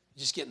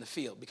 Just get in the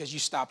field because you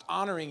stopped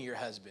honoring your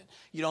husband.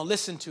 You don't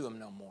listen to him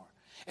no more.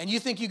 And you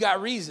think you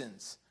got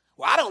reasons.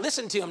 Well, I don't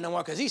listen to him no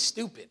more because he's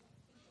stupid.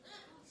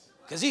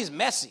 Because he's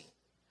messy.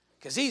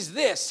 Because he's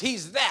this,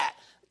 he's that.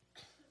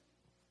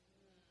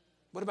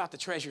 What about the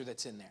treasure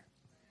that's in there?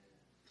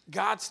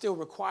 God still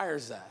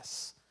requires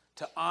us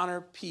to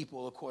honor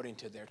people according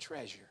to their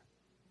treasure.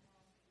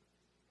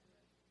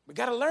 We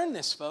got to learn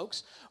this,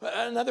 folks.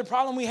 Another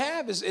problem we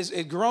have is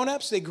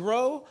grown-ups, they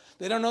grow.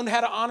 They don't know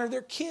how to honor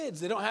their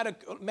kids. They don't know how to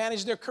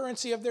manage their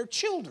currency of their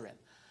children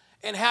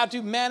and how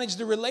to manage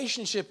the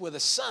relationship with a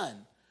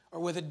son or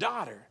with a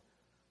daughter.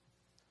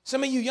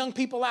 Some of you young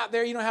people out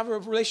there, you don't have a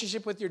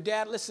relationship with your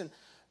dad. Listen,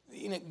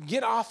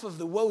 get off of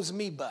the woe's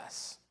me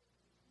bus.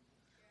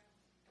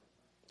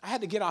 I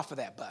had to get off of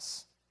that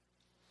bus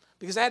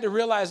because I had to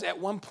realize at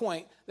one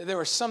point that there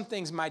were some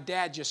things my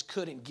dad just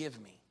couldn't give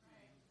me.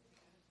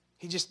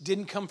 He just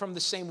didn't come from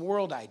the same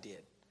world I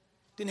did.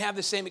 Didn't have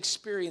the same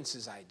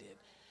experiences I did.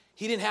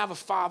 He didn't have a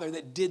father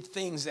that did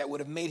things that would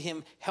have made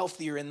him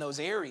healthier in those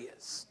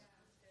areas.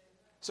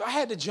 So I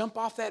had to jump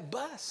off that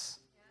bus.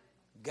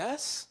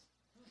 Gus?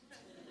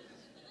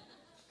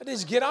 I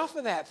just get off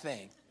of that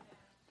thing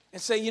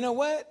and say, you know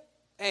what?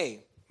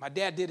 Hey, my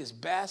dad did his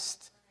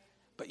best,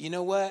 but you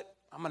know what?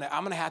 I'm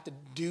gonna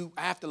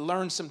have to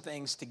learn some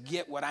things to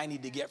get what I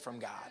need to get from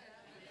God.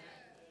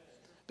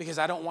 Because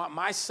I don't want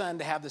my son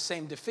to have the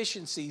same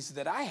deficiencies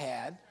that I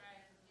had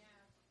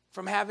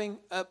from having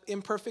an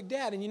imperfect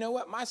dad. And you know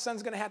what? My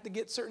son's going to have to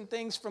get certain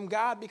things from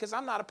God because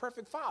I'm not a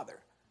perfect father.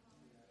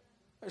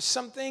 There's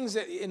some things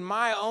that in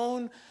my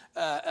own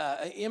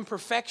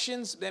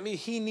imperfections that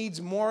he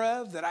needs more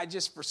of that I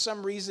just for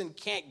some reason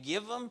can't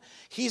give him.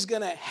 He's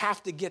going to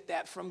have to get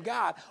that from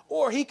God.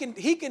 Or he can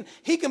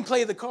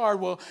play the card,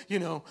 well, you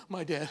know,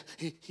 my dad,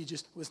 he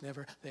just was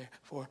never there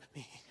for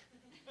me.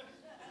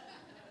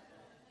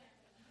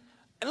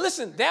 And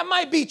listen, that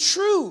might be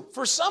true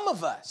for some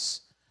of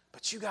us,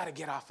 but you got to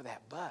get off of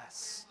that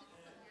bus.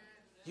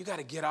 You got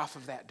to get off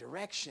of that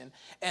direction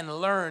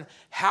and learn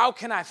how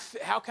can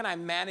I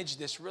manage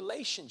this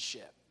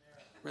relationship?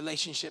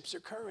 Relationships are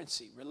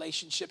currency.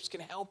 Relationships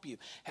can help you.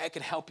 It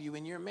can help you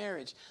in your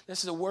marriage.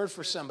 This is a word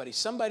for somebody.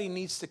 Somebody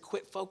needs to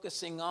quit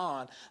focusing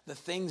on the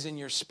things in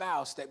your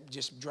spouse that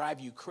just drive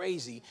you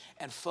crazy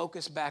and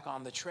focus back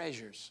on the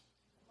treasures.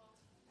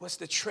 What's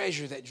the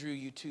treasure that drew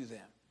you to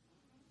them?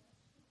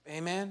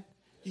 Amen?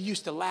 You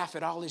used to laugh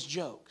at all his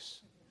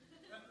jokes.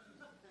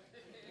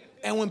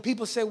 And when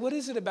people say, what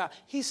is it about?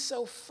 He's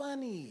so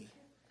funny.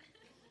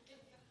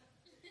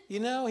 You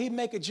know, he'd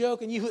make a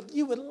joke and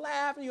you would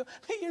laugh and you go,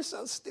 you're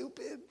so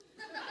stupid.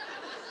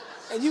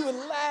 And you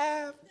would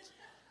laugh.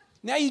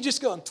 Now you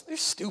just go, they're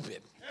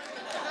stupid.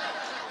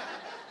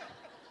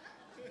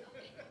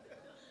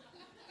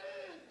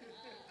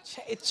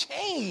 It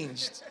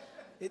changed.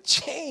 It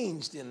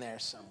changed in there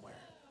somewhere.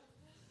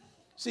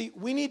 See,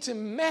 we need to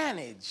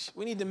manage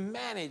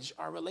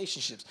our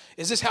relationships.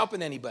 Is this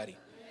helping anybody?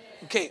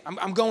 Okay,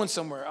 I'm going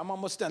somewhere. I'm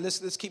almost done.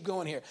 Let's keep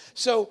going here.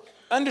 So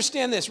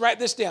understand this. Write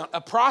this down.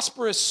 A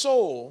prosperous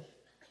soul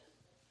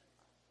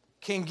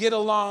can get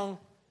along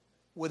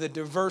with a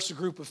diverse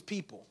group of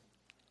people.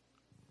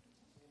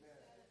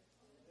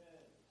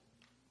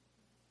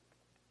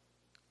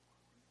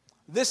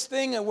 This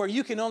thing where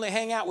you can only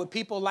hang out with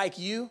people like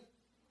you,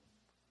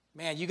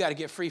 man, you got to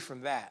get free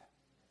from that.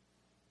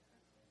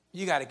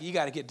 You got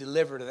to get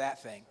delivered of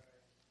that thing,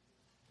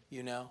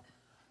 you know.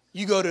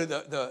 You go to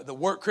the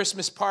work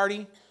Christmas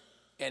party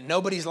and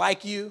nobody's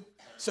like you,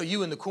 so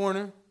you in the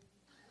corner.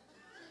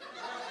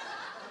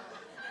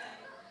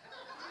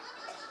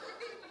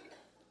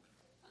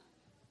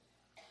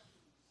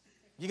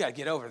 You got to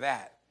get over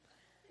that.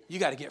 You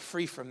got to get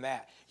free from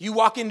that. You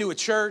walk into a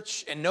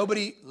church and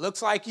nobody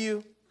looks like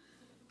you,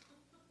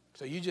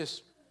 so you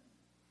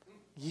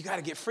got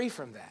to get free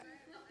from that.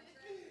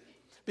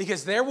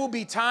 Because there will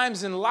be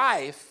times in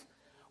life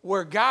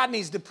where God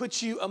needs to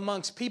put you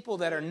amongst people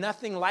that are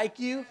nothing like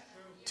you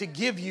to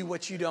give you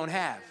what you don't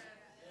have.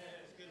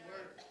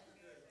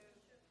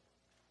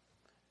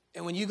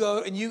 And when you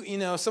go and you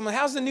know, someone,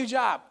 how's the new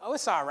job? Oh,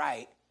 it's all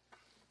right.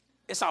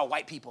 It's all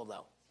white people,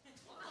 though.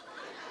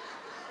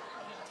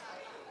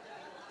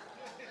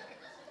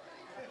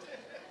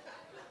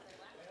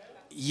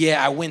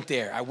 Yeah, I went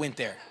there.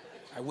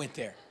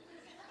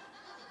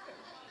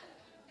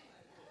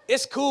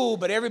 It's cool,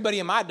 but everybody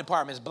in my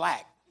department is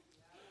black.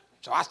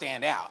 So I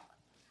stand out.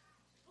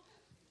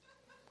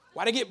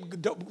 Why do you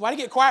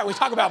get quiet when we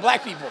talk about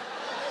black people?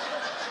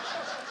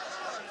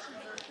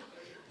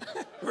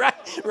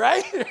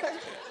 Right?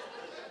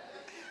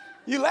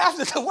 You laughed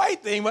at the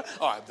white thing, but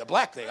the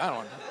black thing, I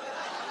don't know.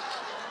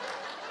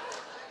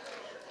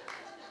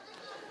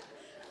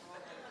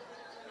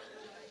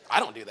 I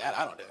don't do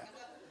that.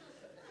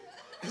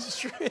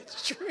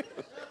 It's true.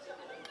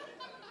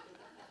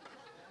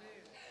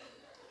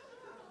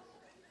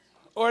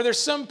 Or there's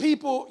some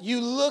people you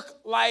look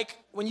like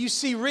when you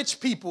see rich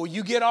people,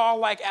 you get all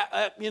like,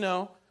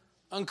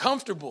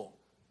 uncomfortable.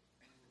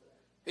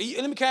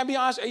 Can I be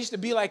honest? I used to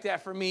be like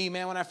that for me,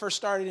 man, when I first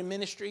started in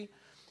ministry.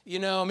 You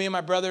know, me and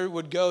my brother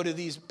would go to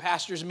these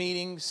pastors'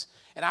 meetings,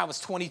 and I was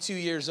 22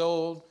 years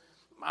old.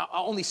 My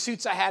only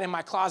suits I had in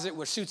my closet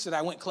were suits that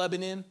I went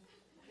clubbing in.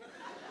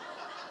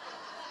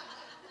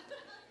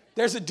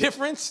 There's a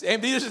difference,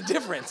 and there's a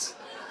difference.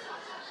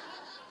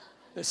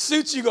 There's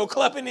suits you go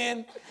clubbing in,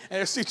 and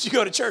there's suits you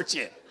go to church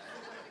in.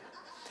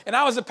 And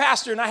I was a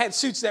pastor, and I had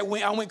suits that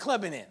I went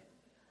clubbing in.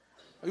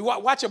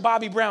 Watch a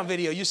Bobby Brown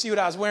video. You see what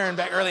I was wearing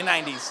back early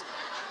 90s.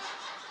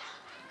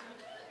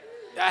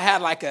 I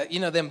had like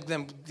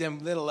them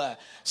little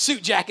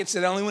suit jackets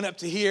that only went up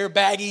to here,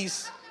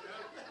 baggies.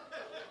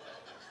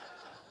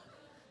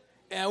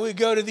 And we'd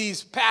go to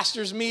these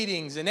pastors'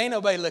 meetings, and ain't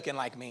nobody looking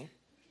like me.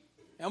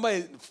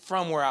 Nobody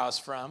from where I was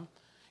from,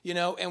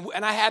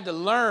 and I had to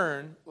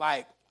learn,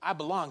 like, I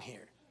belong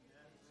here.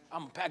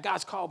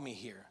 God's called me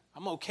here.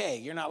 I'm okay.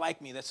 You're not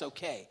like me. That's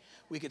okay.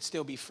 We could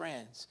still be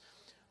friends.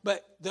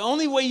 But the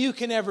only way you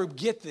can ever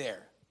get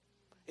there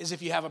is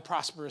if you have a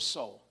prosperous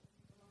soul.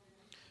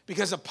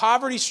 Because a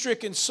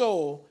poverty-stricken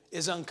soul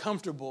is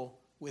uncomfortable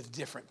with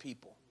different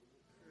people.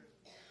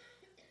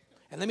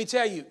 And let me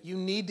tell you, you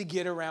need to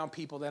get around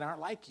people that aren't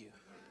like you.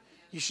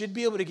 You should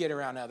be able to get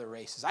around other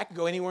races. I can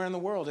go anywhere in the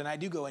world, and I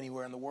do go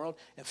anywhere in the world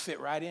and fit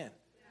right in.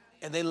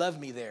 And they love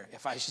me there,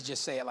 if I should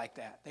just say it like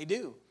that. They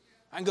do.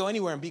 I can go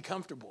anywhere and be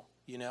comfortable,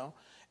 you know.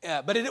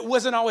 But it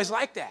wasn't always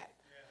like that.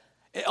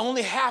 It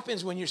only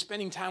happens when you're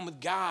spending time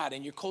with God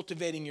and you're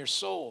cultivating your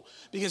soul.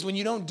 Because when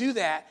you don't do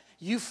that,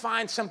 you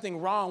find something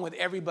wrong with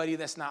everybody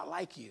that's not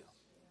like you.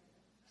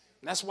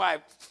 And that's why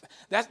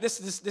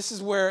this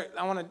is where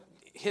I want to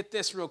hit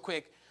this real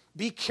quick.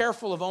 Be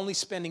careful of only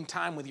spending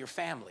time with your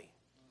family.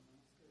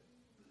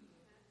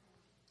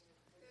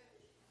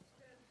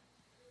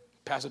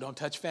 Pastor, don't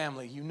touch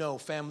family. You know,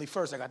 family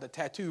first. I got the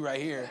tattoo right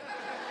here.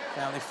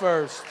 Family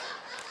first.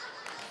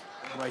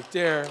 Right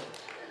there.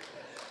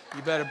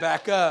 You better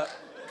back up,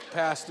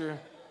 Pastor.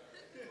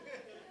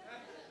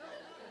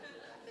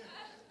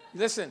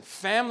 Listen,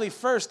 family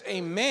first,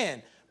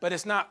 amen. But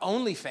it's not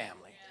only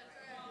family.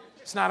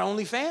 It's not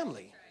only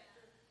family.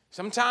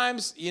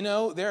 Sometimes, you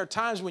know, there are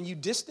times when you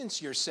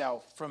distance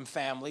yourself from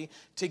family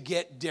to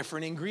get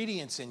different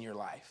ingredients in your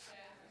life.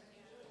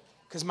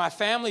 Because my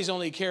family's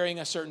only carrying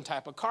a certain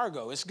type of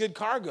cargo. It's good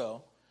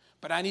cargo,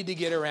 but I need to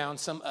get around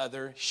some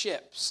other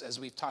ships, as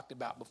we've talked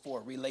about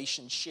before.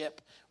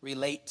 Relationship,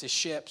 relate to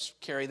ships,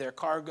 carry their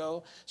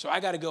cargo. So I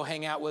got to go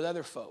hang out with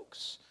other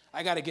folks.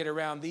 I got to get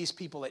around these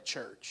people at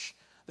church.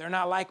 They're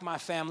not like my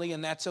family,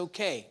 and that's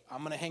okay. I'm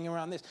going to hang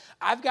around this.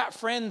 I've got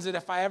friends that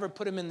if I ever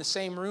put them in the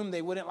same room,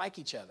 they wouldn't like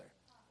each other.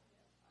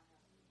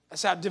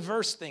 That's how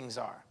diverse things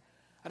are.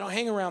 I don't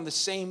hang around the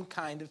same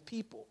kind of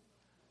people.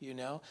 You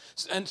know,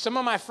 and some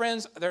of my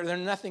friends, they're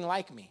nothing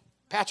like me.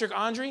 Patrick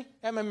Andre,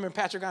 I remember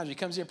Patrick Andre. He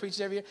comes here, preaches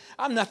every year.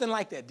 I'm nothing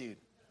like that dude.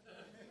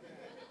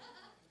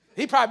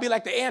 He'd probably be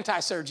like the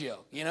anti-Sergio,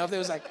 you know, if it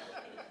was like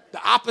the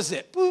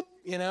opposite, boop,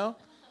 you know.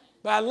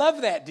 But I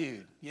love that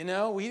dude, you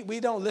know. We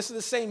don't listen to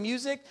the same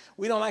music.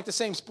 We don't like the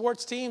same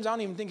sports teams. I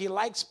don't even think he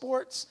likes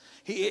sports.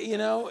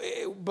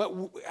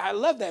 But I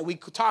love that. We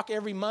talk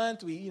every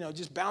month. We, you know,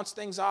 just bounce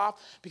things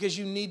off because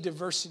you need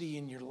diversity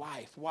in your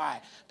life.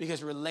 Why?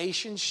 Because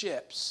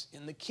relationships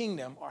in the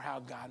kingdom are how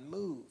God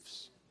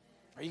moves.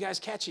 Are you guys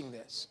catching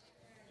this?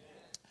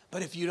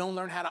 But if you don't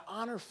learn how to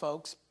honor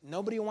folks,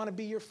 nobody will want to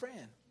be your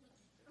friend.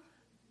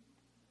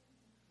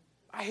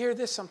 I hear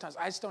this sometimes.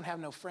 I just don't have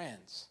no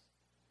friends.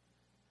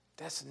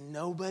 That's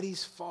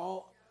nobody's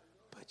fault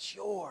but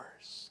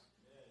yours.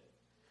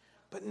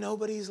 But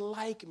nobody's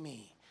like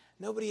me.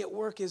 Nobody at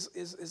work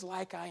is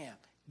like I am.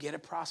 Get a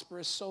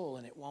prosperous soul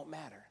and it won't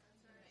matter.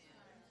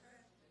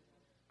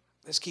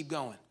 Let's keep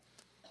going.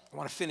 I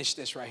want to finish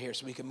this right here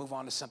so we can move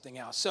on to something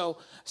else.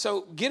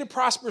 So get a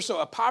prosperous soul.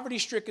 A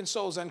poverty-stricken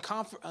soul is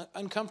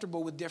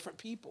uncomfortable with different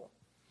people.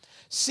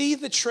 See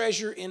the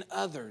treasure in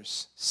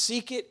others.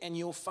 Seek it and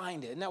you'll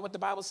find it. Isn't that what the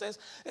Bible says?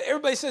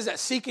 Everybody says that.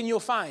 Seek and you'll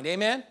find.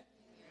 Amen?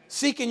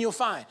 Seek and you'll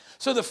find.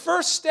 So the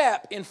first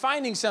step in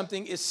finding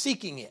something is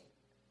seeking it.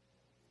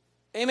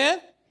 Amen?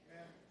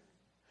 Amen?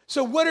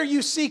 So what are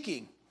you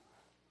seeking?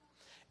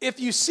 If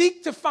you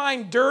seek to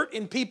find dirt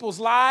in people's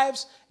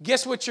lives,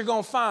 guess what you're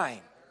going to find?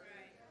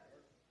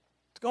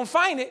 You're going to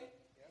find it.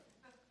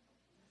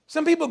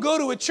 Some people go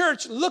to a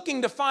church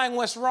looking to find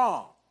what's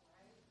wrong.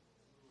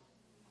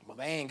 Well,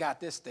 they ain't got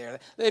this there.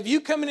 If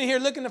you come in here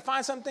looking to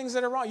find some things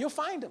that are wrong, you'll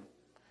find them.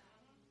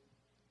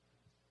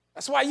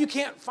 That's why you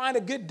can't find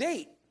a good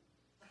date.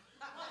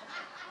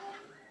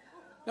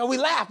 No, we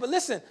laugh, but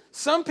listen,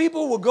 some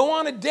people will go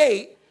on a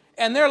date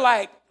and they're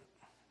like,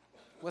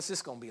 what's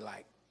this going to be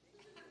like?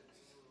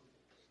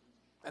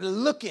 And they're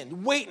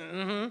looking,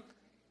 waiting.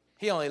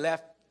 He only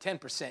left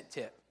 10%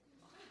 tip.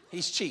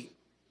 He's cheap.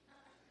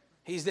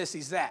 He's this,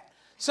 he's that.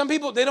 Some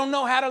people, they don't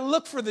know how to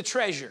look for the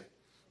treasure.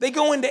 They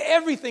go into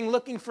everything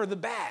looking for the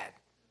bad.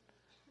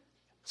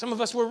 Some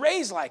of us were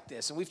raised like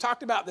this, and we've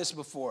talked about this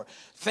before.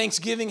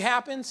 Thanksgiving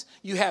happens,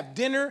 you have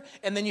dinner,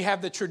 and then you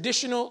have the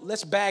traditional,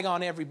 let's bag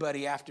on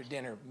everybody after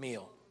dinner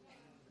meal.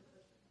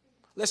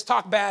 Let's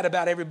talk bad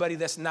about everybody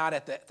that's not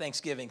at the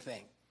Thanksgiving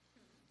thing,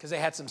 because they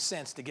had some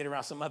sense to get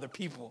around some other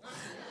people.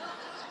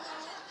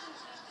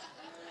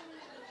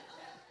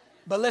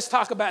 But let's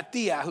talk about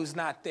Thea, who's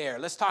not there.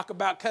 Let's talk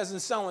about cousin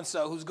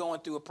so-and-so who's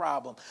going through a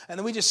problem. And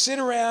then we just sit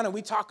around and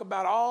we talk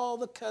about all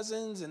the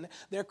cousins and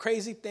their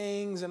crazy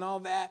things and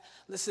all that.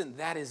 Listen,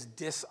 that is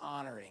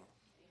dishonoring.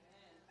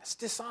 That's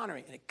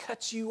dishonoring, and it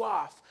cuts you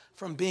off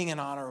from being an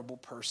honorable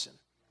person.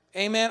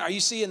 Amen? Are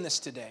you seeing this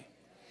today?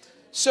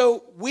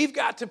 So we've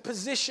got to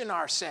position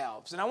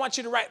ourselves. And I want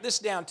you to write this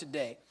down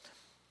today.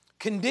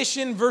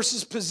 Condition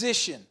versus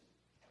position.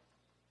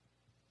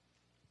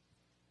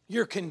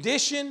 Your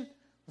condition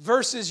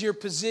versus your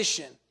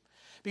position.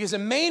 Because the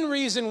main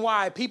reason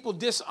why people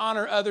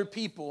dishonor other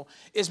people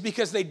is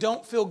because they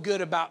don't feel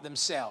good about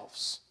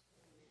themselves.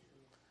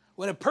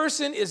 When a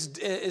person is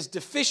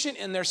deficient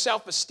in their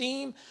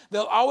self-esteem,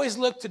 they'll always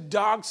look to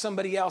dog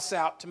somebody else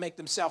out to make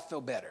themselves feel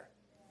better.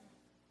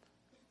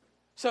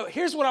 So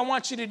here's what I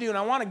want you to do, and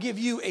I want to give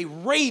you a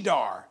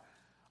radar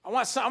I'm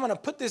going to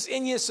put this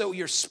in you so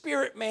your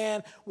spirit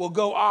man will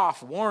go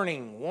off.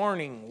 Warning,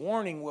 warning,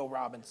 warning, Will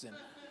Robinson.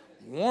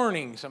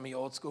 Warning, some of you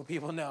old school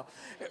people know.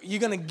 You're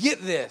going to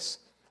get this.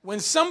 When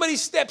somebody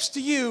steps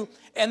to you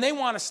and they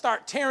want to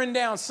start tearing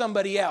down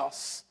somebody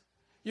else,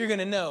 you're going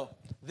to know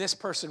this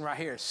person right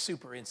here is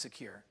super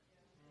insecure.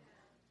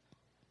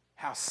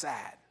 How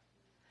sad.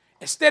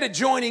 Instead of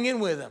joining in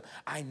with them,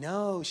 I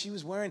know she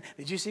was wearing,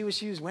 did you see what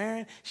she was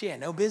wearing? She had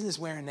no business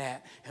wearing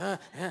that.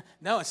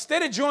 No,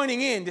 instead of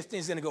joining in, this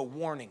thing's going to go,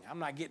 warning. I'm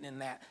not getting in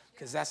that,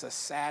 because that's a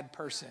sad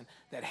person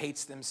that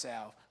hates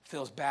themselves,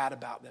 feels bad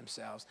about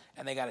themselves,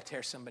 and they got to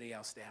tear somebody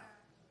else down.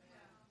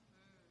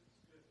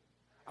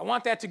 I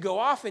want that to go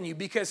off in you,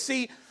 because,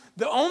 see,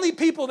 the only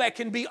people that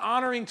can be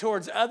honoring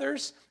towards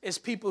others is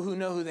people who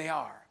know who they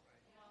are.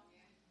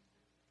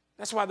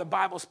 That's why the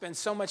Bible spends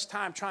so much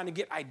time trying to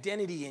get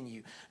identity in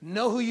you.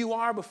 Know who you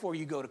are before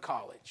you go to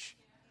college.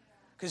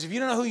 Because if you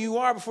don't know who you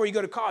are before you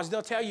go to college,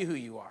 they'll tell you who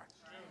you are.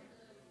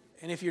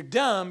 And if you're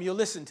dumb, you'll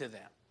listen to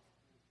them.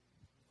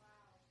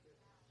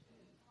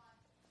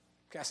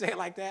 Can I say it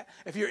like that?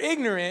 If you're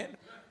ignorant,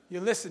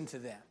 you listen to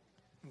them.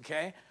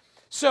 Okay?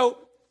 So,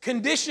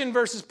 condition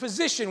versus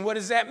position, what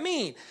does that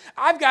mean?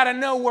 I've got to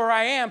know where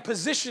I am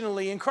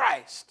positionally in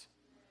Christ.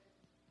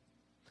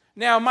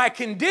 Now, my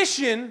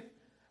condition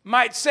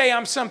might say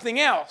I'm something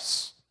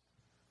else.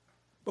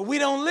 But we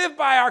don't live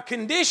by our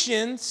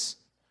conditions.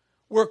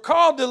 We're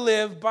called to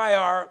live by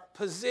our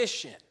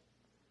position.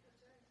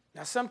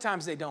 Now,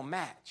 sometimes they don't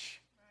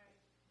match.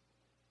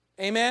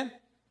 Amen?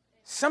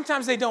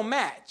 Sometimes they don't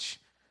match.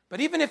 But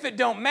even if it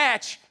don't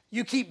match,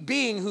 you keep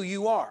being who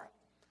you are.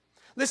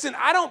 Listen,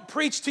 I don't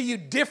preach to you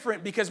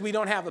different because we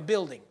don't have a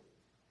building.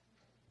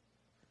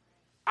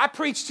 I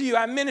preach to you,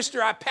 I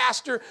minister, I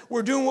pastor.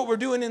 We're doing what we're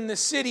doing in the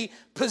city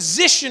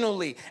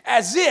positionally,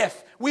 as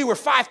if we were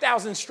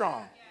 5,000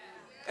 strong,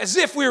 as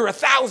if we were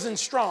 1,000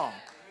 strong.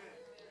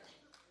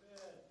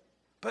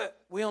 But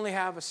we only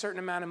have a certain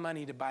amount of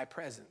money to buy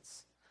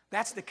presents.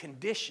 That's the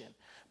condition.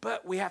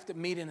 But we have to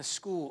meet in a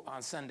school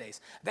on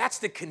Sundays. That's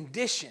the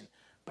condition.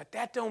 But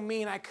that don't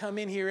mean I come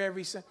in here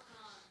every Sunday.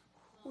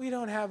 We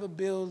don't have a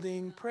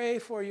building. Pray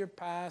for your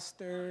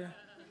pastor.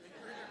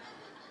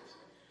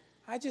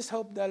 I just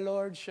hope the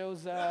Lord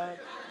shows up.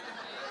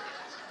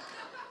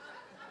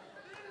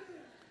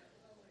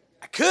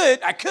 I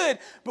could,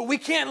 but we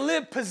can't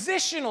live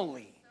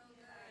positionally.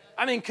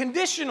 I mean,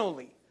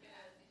 conditionally.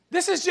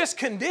 This is just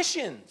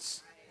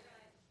conditions.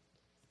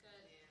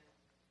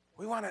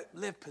 We want to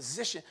live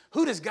position.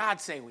 Who does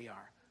God say we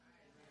are?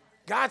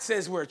 God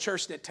says we're a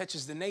church that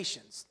touches the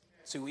nations.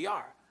 That's who we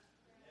are.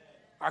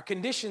 Our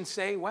conditions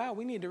say, wow,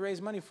 we need to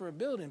raise money for a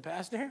building,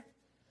 Pastor.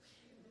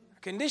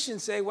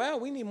 Conditions say, well,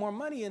 we need more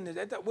money in this.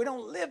 We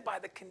don't live by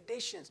the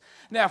conditions.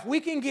 Now, if we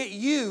can get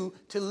you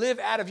to live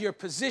out of your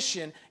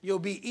position, you'll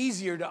be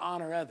easier to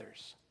honor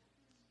others.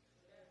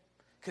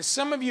 Because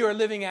some of you are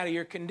living out of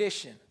your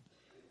condition.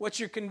 What's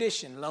your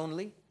condition?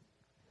 Lonely.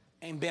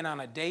 Ain't been on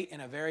a date in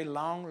a very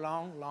long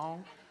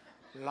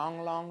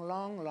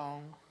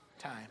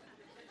time.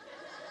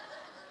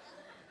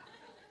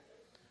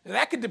 Now,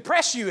 that could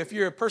depress you if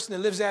you're a person that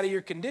lives out of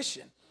your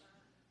condition.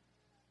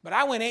 But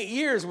I went 8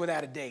 years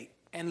without a date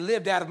and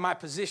lived out of my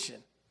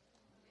position.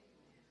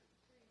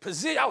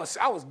 I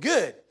was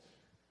good.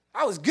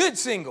 I was good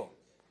single.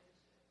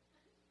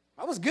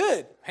 I was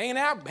good. Hanging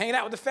out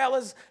with the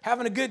fellas,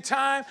 having a good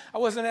time. I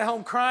wasn't at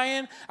home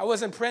crying. I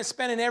wasn't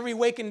spending every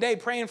waking day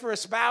praying for a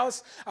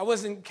spouse. I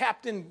wasn't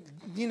Captain,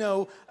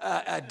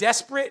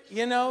 desperate,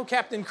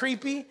 Captain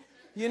Creepy,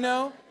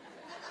 I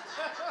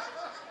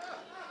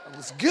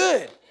was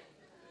good.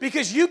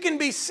 Because you can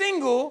be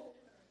single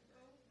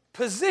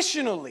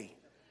positionally,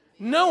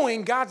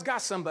 knowing God's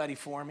got somebody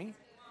for me.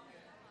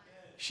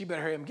 She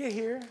better hurry up and get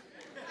here.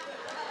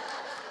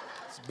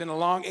 It's been a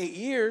long 8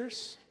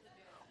 years.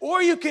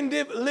 Or you can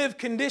live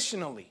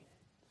conditionally,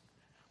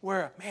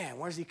 where, man,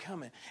 where's he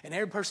coming? And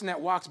every person that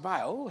walks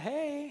by, oh,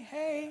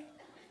 hey.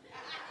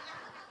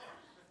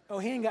 Oh,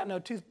 he ain't got no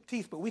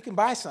teeth, but we can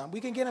buy some. We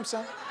can get him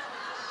some.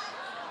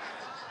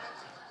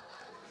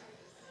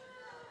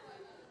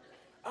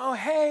 Oh,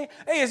 hey,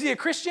 is he a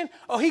Christian?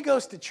 Oh, he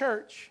goes to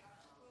church.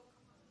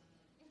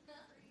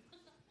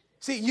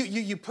 See,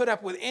 you put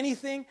up with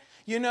anything,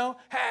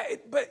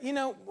 but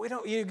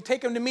you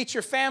take them to meet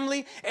your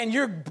family, and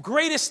your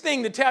greatest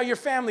thing to tell your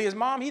family is,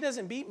 Mom, he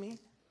doesn't beat me.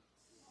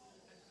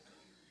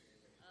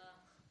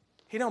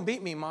 He don't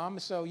beat me, Mom,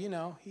 so,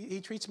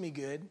 he treats me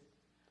good.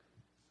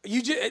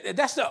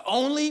 That's the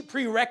only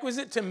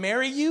prerequisite to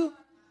marry you,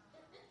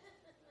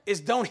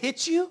 is don't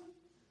hit you?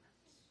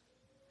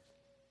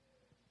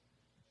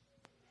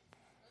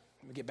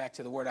 Let me get back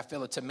to the word. I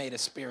feel a tomato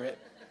spirit.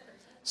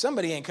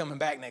 Somebody ain't coming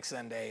back next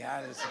Sunday.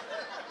 I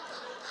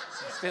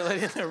feel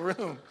it in the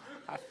room.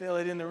 I feel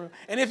it in the room.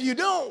 And if you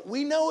don't,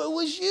 we know it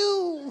was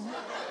you.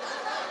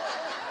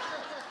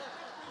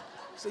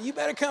 So you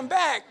better come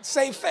back.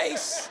 Save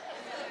face.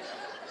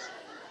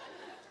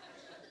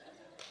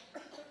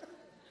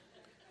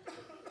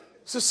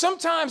 So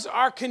sometimes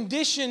our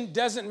condition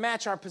doesn't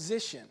match our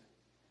position.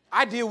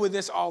 I deal with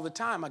this all the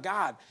time.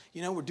 God,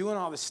 we're doing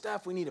all this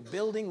stuff. We need a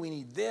building. We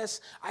need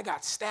this. I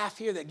got staff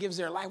here that gives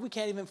their life. We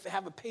can't even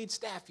have a paid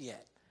staff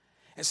yet.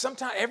 And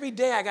sometimes, every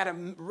day, I got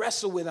to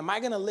wrestle with, am I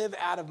going to live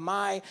out of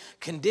my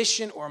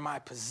condition or my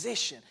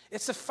position?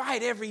 It's a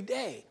fight every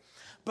day.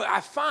 But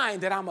I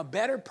find that I'm a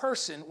better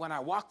person when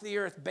I walk the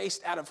earth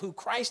based out of who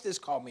Christ has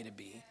called me to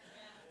be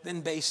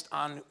than based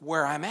on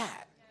where I'm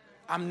at.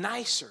 I'm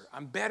nicer.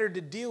 I'm better to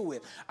deal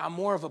with. I'm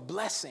more of a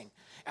blessing.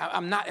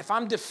 If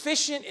I'm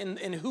deficient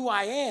in who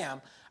I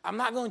am, I'm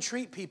not going to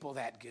treat people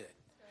that good.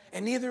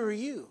 And neither are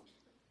you.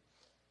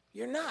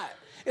 You're not.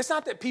 It's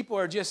not that people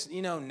are just,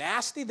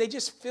 nasty. They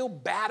just feel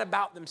bad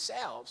about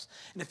themselves.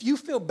 And if you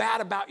feel bad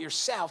about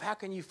yourself, how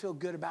can you feel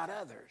good about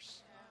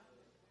others?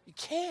 You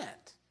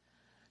can't.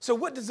 So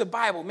what does the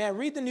Bible,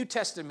 read the New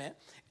Testament.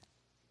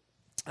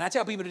 And I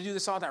tell people to do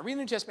this all the time. Read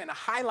the New Testament and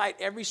highlight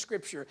every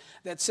scripture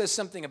that says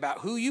something about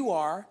who you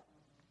are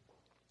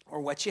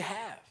or what you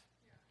have.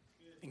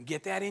 And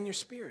get that in your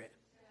spirit.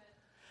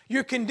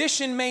 Your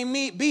condition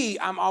may be,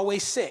 I'm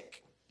always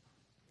sick.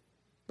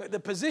 But the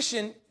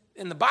position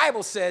in the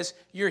Bible says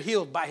you're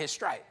healed by his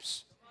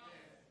stripes.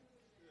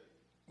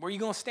 Where are you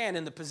going to stand,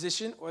 in the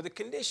position or the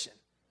condition?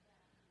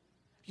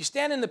 If you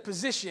stand in the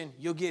position,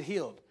 you'll get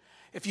healed.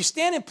 If you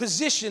stand in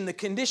position, the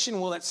condition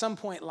will at some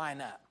point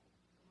line up.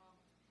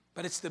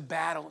 But it's the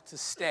battle to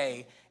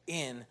stay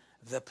in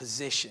the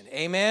position.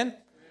 Amen?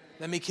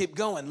 Let me keep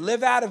going.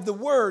 Live out of the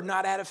word,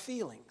 not out of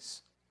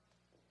feelings.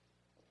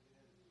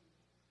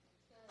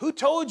 Who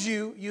told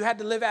you you had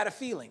to live out of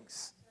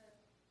feelings?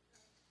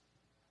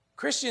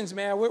 Christians,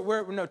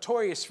 we're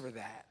notorious for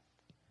that.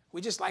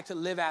 We just like to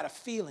live out of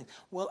feelings.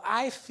 Well,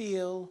 I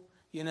feel,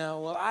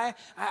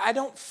 I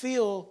don't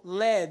feel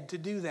led to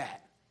do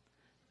that.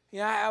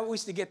 I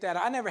used to get that.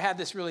 I never had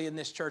this really in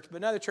this church, but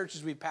in other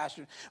churches we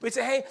pastored. We'd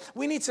say, hey,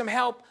 we need some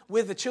help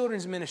with the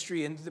children's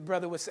ministry. And the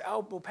brother would say,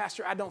 oh, well,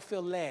 Pastor, I don't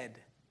feel led.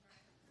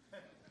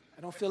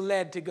 I don't feel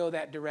led to go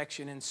that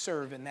direction and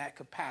serve in that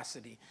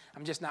capacity.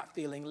 I'm just not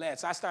feeling led.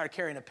 So I started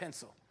carrying a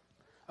pencil.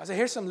 I said,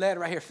 here's some lead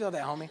right here. Fill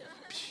that, homie.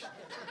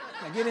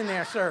 Now get in there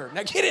and serve.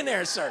 Now get in there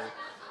and serve.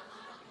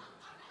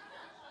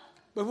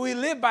 But we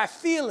live by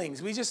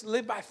feelings. We just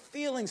live by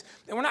feelings.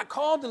 And we're not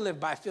called to live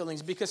by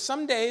feelings, because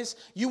some days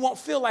you won't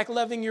feel like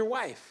loving your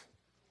wife.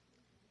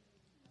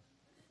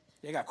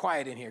 You got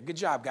quiet in here. Good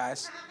job,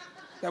 guys.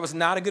 That was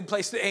not a good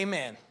place to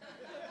amen.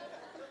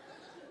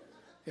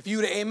 If you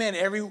would have amen,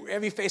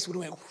 every face would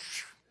have went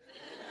whoosh.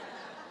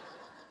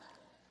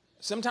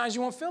 Sometimes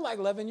you won't feel like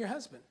loving your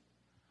husband.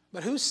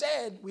 But who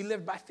said we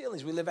live by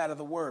feelings? We live out of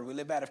the word. We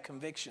live out of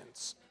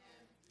convictions.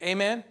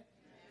 Amen?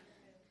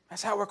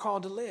 That's how we're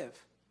called to live.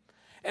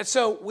 And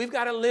so we've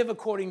got to live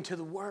according to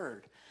the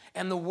word.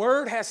 And the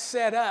word has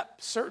set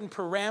up certain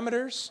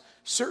parameters,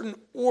 certain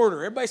order.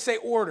 Everybody say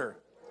order.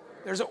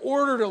 There's an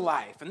order to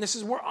life. And this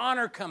is where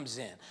honor comes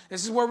in.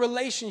 This is where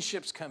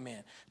relationships come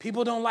in.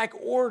 People don't like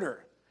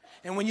order.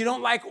 And when you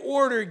don't like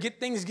order,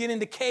 things get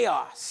into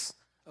chaos.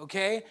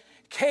 Okay?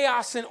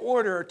 Chaos and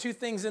order are two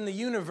things in the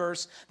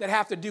universe that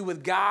have to do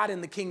with God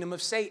and the kingdom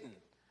of Satan.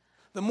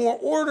 The more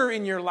order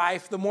in your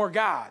life, the more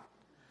God.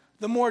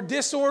 The more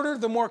disorder,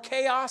 the more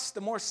chaos,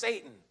 the more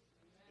Satan.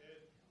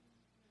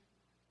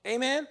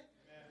 Amen?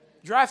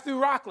 Drive through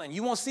Rockland.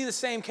 You won't see the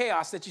same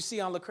chaos that you see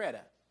on La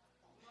Creta.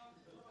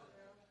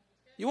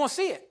 You won't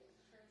see it.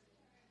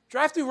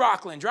 Drive through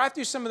Rockland. Drive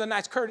through some of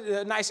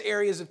the nice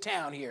areas of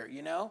town here,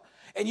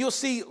 and you'll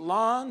see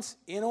lawns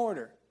in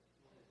order.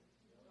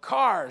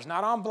 Cars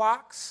not on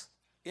blocks,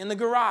 in the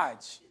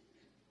garage.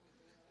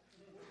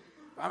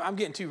 I'm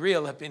getting too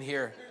real up in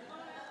here.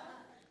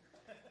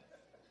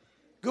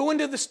 Go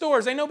into the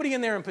stores. Ain't nobody in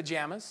there in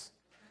pajamas.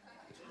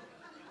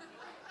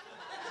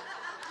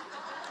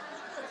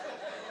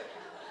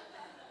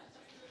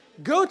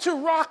 Go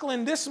to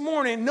Rockland this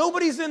morning.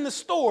 Nobody's in the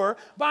store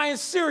buying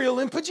cereal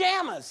in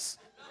pajamas.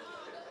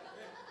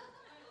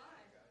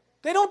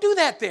 They don't do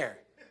that there.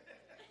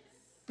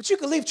 But you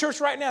can leave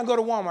church right now and go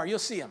to Walmart. You'll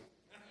see them.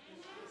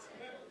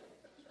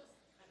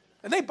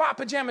 And they bought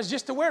pajamas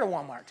just to wear to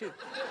Walmart, too.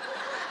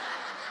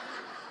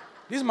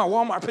 These are my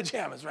Walmart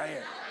pajamas right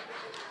here.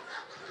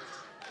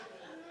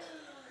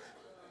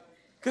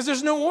 Because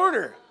there's no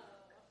order.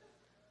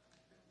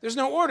 There's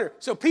no order.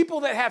 So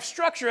people that have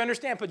structure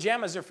understand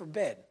pajamas are for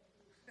bed.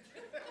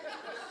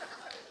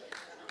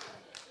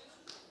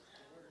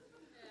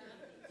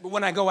 But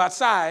when I go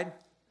outside,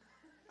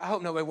 I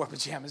hope nobody wore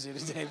pajamas here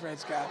today,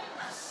 praise God.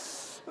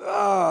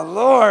 Oh,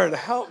 Lord,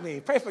 help me.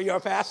 Pray for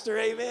your pastor,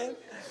 amen.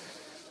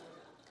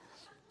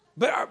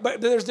 But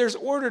there's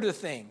order to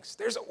things.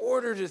 There's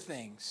order to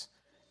things.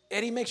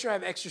 Eddie, make sure I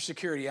have extra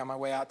security on my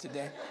way out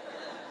today.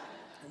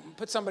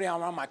 Put somebody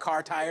on my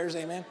car tires,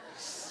 amen.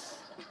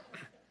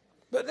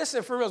 But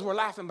listen, for real, we're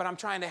laughing, but I'm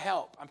trying to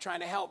help. I'm trying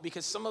to help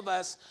because some of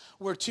us,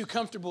 we're too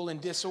comfortable in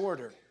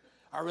disorder.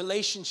 Our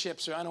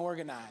relationships are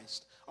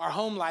unorganized. Our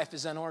home life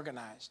is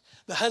unorganized.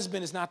 The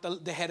husband is not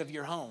the head of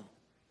your home,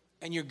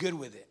 and you're good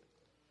with it.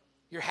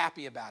 You're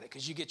happy about it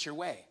because you get your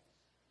way.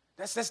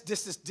 That's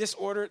this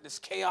disorder, this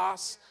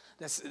chaos.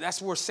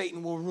 That's where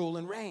Satan will rule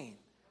and reign.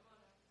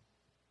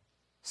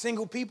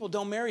 Single people,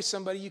 don't marry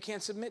somebody you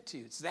can't submit to.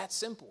 It's that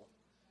simple.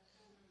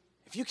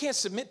 If you can't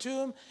submit to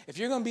them, if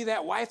you're going to be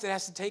that wife that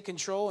has to take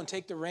control and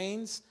take the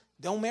reins,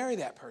 don't marry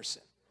that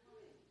person.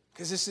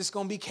 Because it's just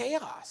going to be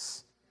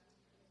chaos.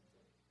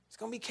 It's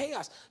going to be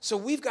chaos. So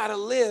we've got to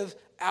live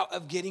out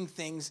of getting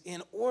things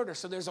in order.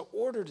 So there's an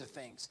order to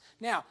things.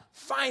 Now,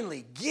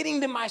 finally,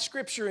 getting to my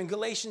scripture in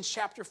Galatians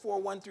chapter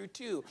 4, 1 through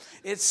 2,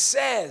 it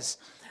says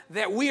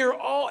that we are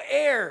all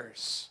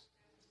heirs.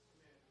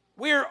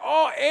 We are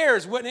all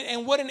heirs.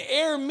 And what an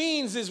heir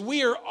means is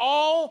we are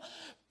all,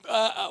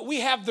 we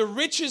have the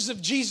riches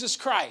of Jesus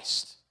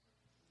Christ.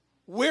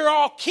 We're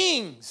all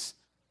kings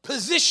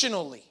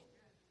positionally.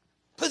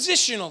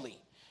 Positionally.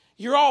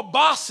 You're all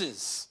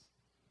bosses.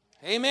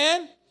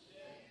 Amen?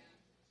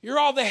 You're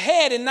all the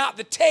head and not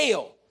the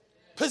tail.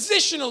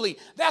 Positionally,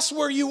 that's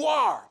where you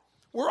are.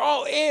 We're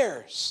all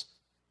heirs.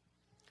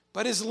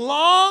 But as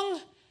long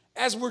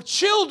as we're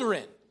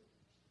children,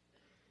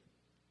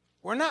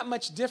 we're not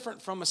much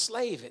different from a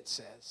slave, it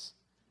says.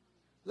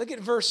 Look at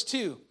verse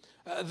 2.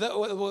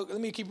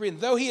 Let me keep reading.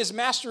 Though he is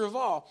master of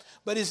all,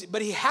 but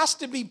he has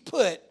to be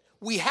put,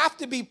 we have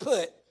to be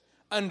put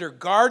under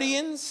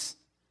guardians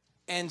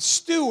and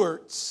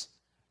stewards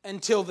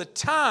until the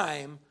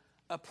time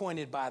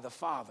appointed by the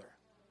Father.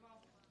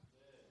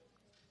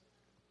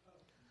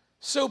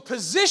 So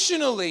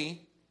positionally,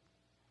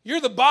 you're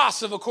the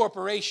boss of a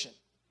corporation.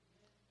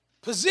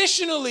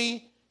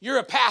 Positionally, you're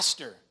a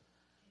pastor.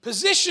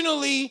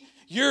 Positionally,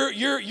 you're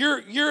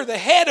the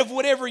head of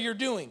whatever you're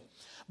doing.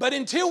 But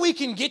until we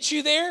can get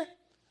you there,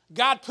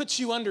 God puts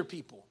you under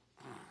people.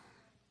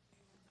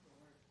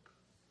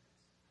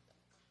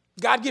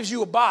 God gives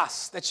you a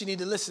boss that you need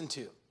to listen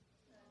to.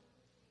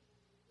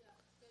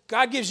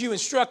 God gives you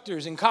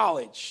instructors in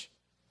college.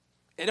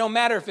 It don't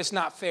matter if it's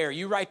not fair.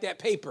 You write that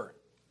paper.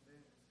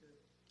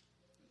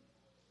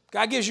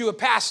 God gives you a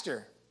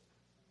pastor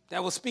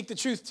that will speak the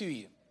truth to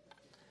you.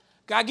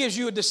 God gives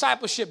you a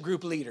discipleship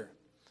group leader.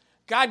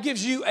 God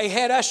gives you a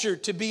head usher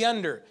to be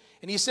under.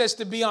 And he says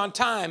to be on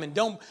time and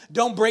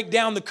don't break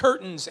down the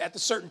curtains at the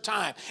certain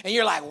time. And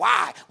you're like,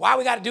 why? Why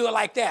we got to do it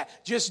like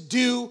that? Just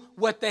do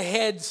what the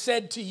head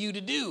said to you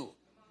to do.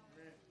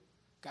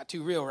 Got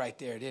too real right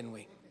there, didn't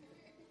we?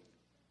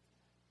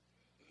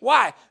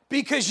 Why?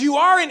 Because you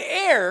are an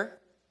heir.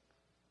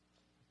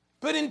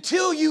 But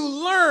until you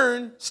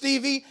learn,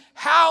 Stevie,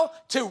 how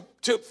to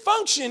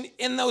function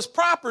in those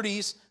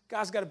properties,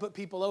 God's got to put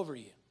people over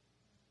you.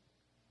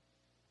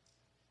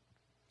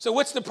 So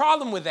what's the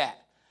problem with that?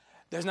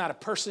 There's not a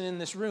person in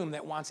this room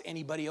that wants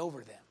anybody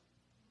over them.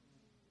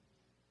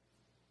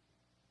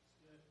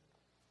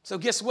 So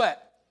guess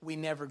what? We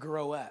never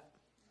grow up.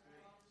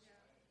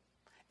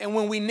 And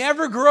when we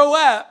never grow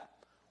up,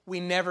 we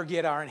never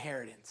get our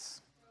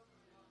inheritance.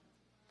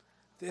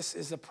 This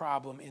is a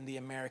problem in the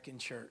American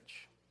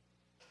church.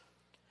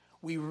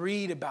 We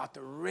read about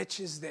the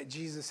riches that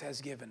Jesus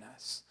has given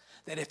us.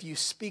 That if you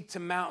speak to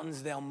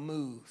mountains, they'll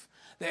move.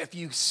 That if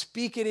you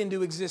speak it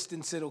into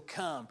existence, it'll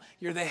come.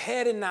 You're the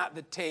head and not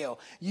the tail.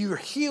 You're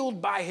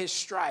healed by his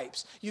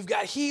stripes. You've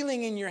got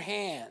healing in your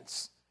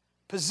hands.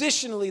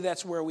 Positionally,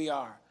 that's where we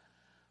are.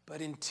 But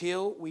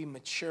until we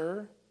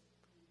mature,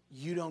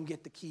 you don't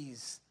get the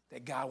keys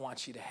that God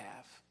wants you to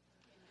have.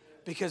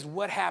 Because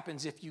what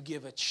happens if you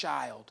give a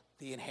child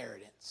the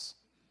inheritance?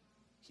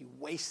 He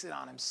wastes it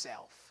on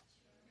himself.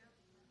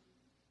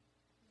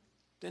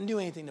 Doesn't do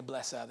anything to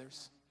bless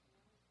others.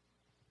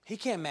 He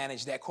can't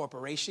manage that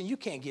corporation. You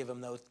can't give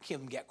him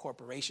that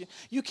corporation.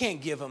 You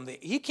can't give him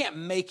you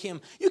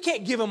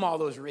can't give him all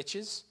those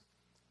riches.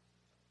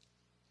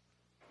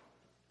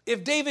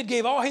 If David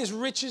gave all his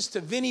riches to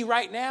Vinny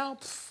right now,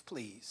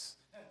 please.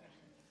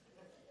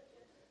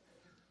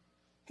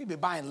 He'd be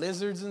buying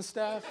lizards and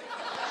stuff.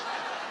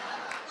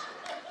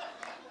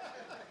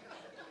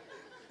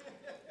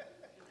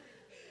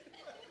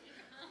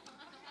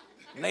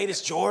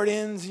 Latest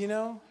Jordans, you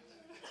know.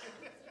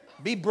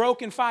 Be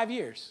broke in 5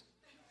 years.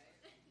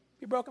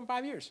 Be broke in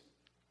 5 years.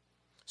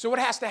 So what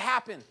has to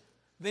happen?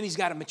 Then he's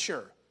got to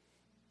mature.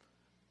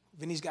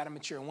 Then he's got to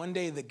mature. And one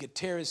day the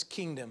Gutierrez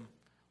kingdom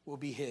will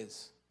be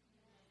his.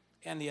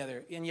 And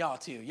and y'all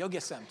too. You'll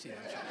get something too.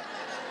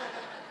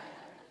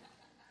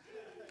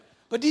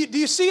 But do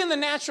you see in the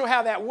natural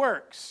how that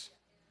works?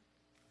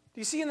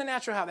 Do you see in the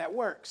natural how that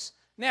works?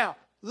 Now,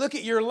 look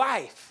at your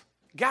life.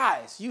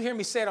 Guys, you hear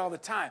me say it all the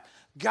time.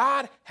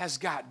 God has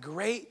got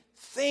great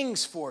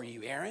things for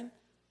you, Aaron.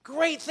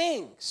 Great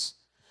things.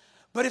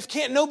 But if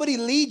can't nobody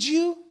lead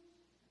you,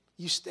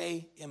 you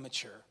stay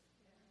immature.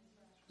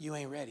 You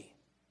ain't ready.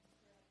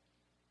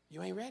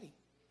 You ain't ready.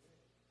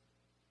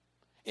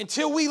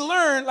 Until we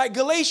learn, like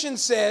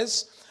Galatians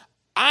says,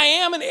 I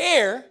am an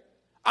heir.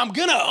 I'm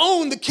going to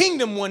own the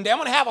kingdom one day. I'm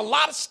going to have a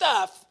lot of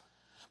stuff.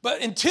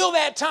 But until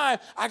that time,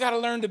 I got to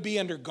learn to be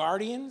under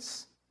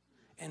guardians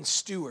and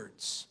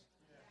stewards.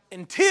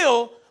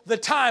 Until the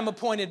time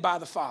appointed by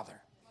the Father.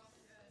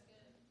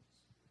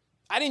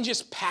 I didn't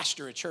just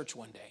pastor a church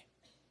one day.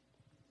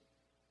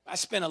 I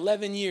spent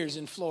 11 years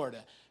in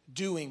Florida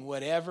doing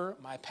whatever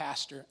my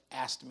pastor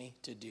asked me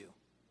to do.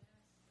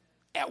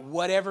 At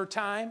whatever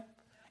time,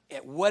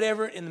 at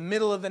whatever, in the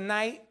middle of the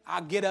night,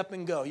 I'll get up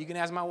and go. You can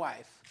ask my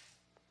wife.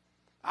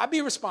 I'll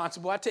be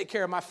responsible. I take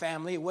care of my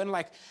family. It wasn't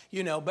like,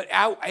 but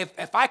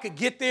if I could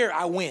get there,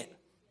 I went.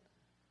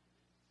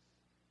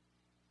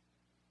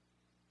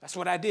 That's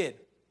what I did.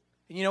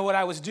 And you know what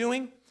I was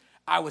doing?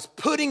 I was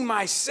putting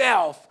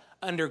myself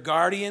under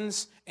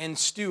guardians and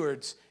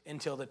stewards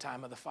until the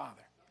time of the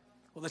Father.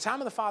 Well, the time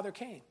of the Father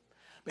came.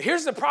 But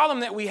here's the problem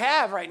that we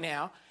have right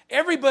now.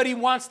 Everybody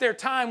wants their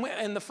time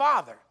in the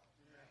Father.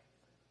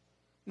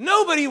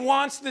 Nobody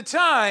wants the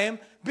time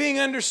being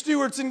under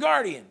stewards and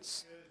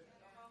guardians.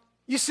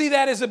 You see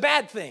that as a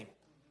bad thing.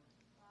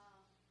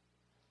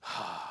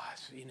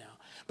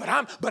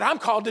 But I'm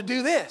called to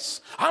do this.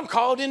 I'm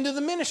called into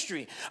the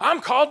ministry. I'm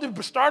called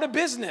to start a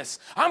business.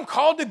 I'm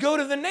called to go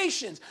to the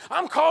nations.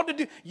 I'm called to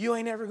do. You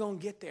ain't ever going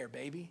to get there,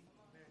 baby.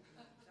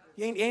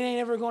 It ain't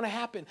ever going to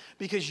happen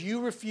because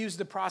you refuse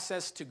the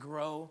process to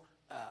grow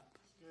up.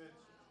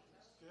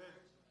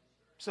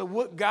 So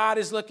what God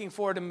is looking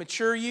for to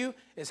mature you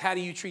is how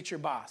do you treat your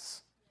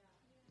boss?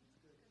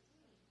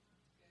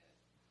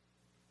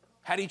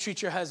 How do you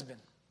treat your husband?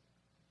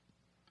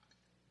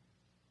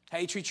 How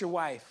do you treat your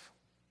wife?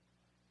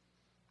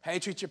 How you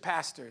treat your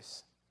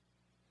pastors,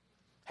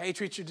 how you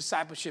treat your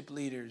discipleship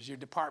leaders, your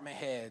department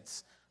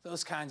heads,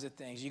 those kinds of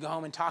things. You go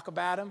home and talk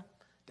about them,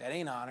 that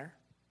ain't honor.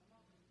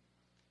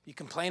 You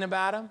complain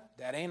about them,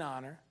 that ain't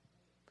honor.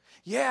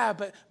 Yeah,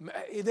 but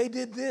they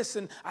did this,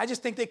 and I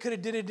just think they could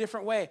have did it a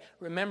different way.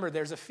 Remember,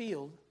 there's a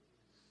field.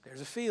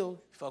 There's a field.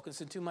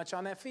 Focusing too much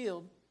on that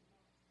field.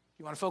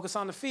 You want to focus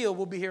on the field,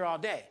 we'll be here all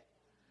day.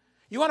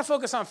 You want to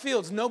focus on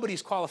fields,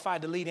 nobody's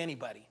qualified to lead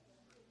anybody.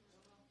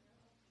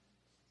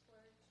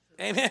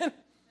 Amen?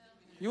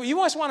 You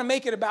always want to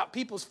make it about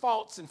people's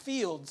faults and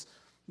fields.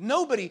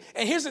 Nobody,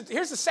 and here's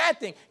the sad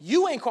thing,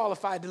 you ain't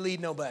qualified to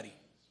lead nobody.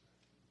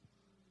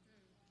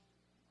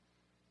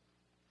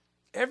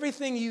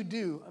 Everything you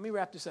do, let me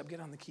wrap this up,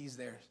 get on the keys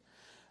there.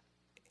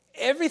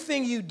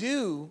 Everything you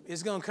do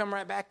is going to come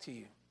right back to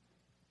you.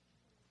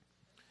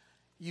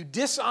 You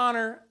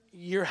dishonor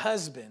your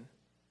husband,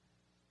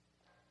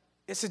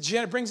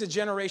 it brings a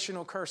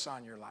generational curse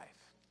on your life.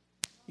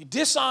 You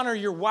dishonor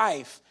your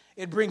wife,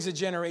 it brings a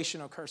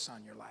generational curse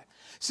on your life.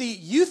 See,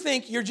 you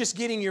think you're just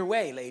getting your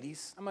way,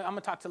 ladies. I'm going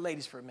to talk to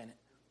ladies for a minute.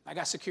 I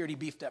got security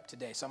beefed up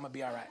today, so I'm going to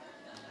be all right.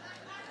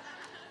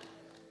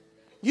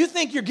 You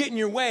think you're getting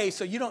your way,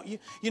 so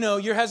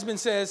your husband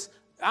says,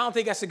 I don't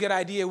think that's a good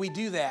idea, we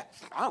do that.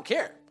 I don't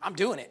care, I'm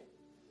doing it.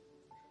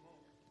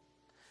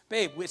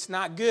 Babe, it's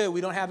not good, we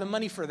don't have the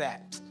money for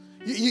that.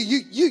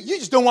 You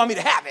just don't want me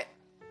to have it.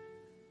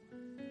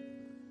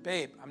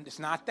 Babe, it's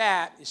not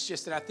that, it's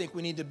just that I think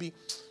we need to be,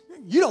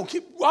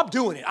 I'm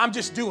doing it, I'm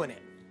just doing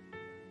it.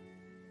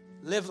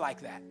 Live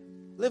like that,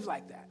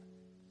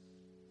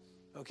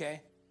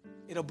 okay?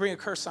 It'll bring a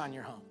curse on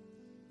your home.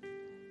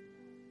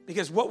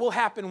 Because what will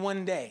happen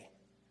one day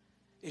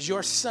is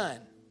your son.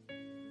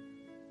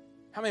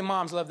 How many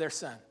moms love their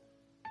son?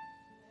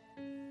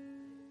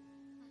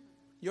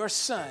 Your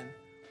son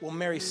will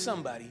marry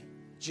somebody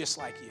just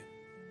like you.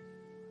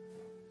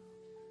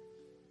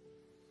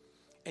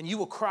 And you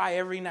will cry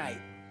every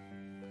night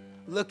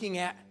looking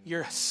at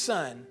your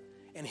son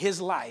and his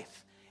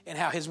life and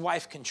how his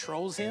wife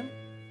controls him,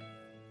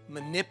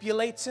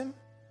 manipulates him.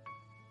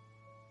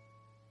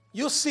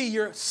 You'll see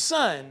your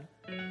son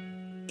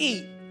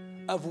eat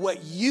of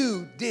what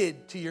you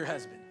did to your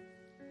husband.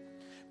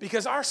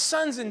 Because our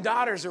sons and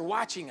daughters are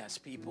watching us,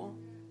 people.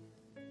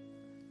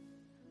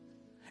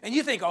 And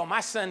you think, oh, my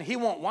son, he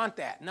won't want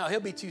that. No, he'll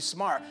be too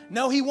smart.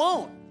 No, he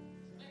won't.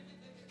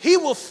 He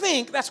will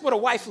think that's what a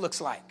wife looks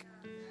like.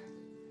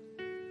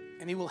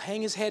 And he will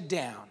hang his head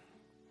down.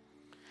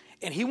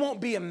 And he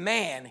won't be a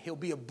man, he'll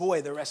be a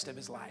boy the rest of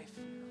his life.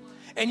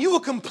 And you will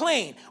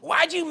complain,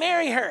 why'd you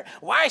marry her?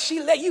 Why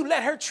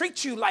let her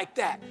treat you like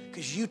that?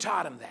 Because you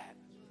taught him that.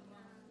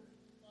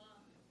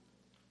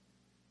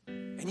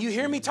 And you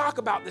hear me talk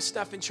about this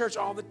stuff in church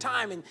all the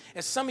time. And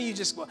some of you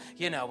just,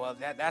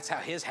 that's how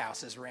his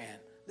house is ran.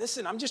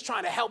 Listen, I'm just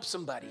trying to help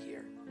somebody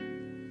here.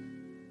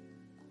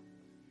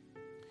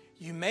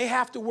 You may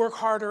have to work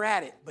harder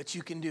at it, but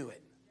you can do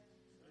it.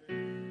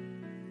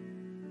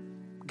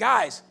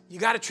 Guys, you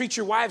got to treat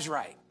your wives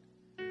right.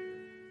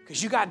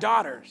 Because you got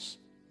daughters.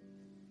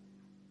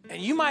 And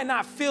you might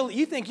not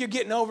you think you're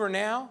getting over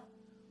now.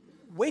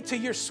 Wait till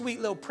your sweet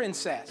little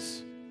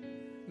princess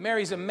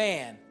marries a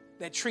man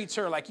that treats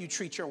her like you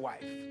treat your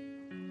wife.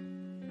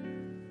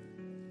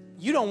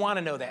 You don't want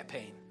to know that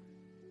pain.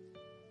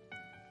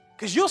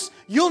 Because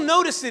you'll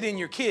notice it in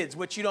your kids,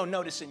 what you don't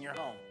notice in your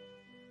home,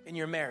 in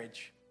your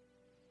marriage.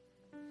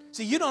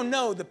 See, you don't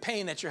know the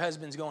pain that your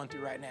husband's going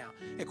through right now.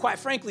 And quite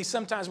frankly,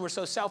 sometimes we're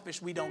so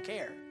selfish we don't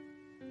care.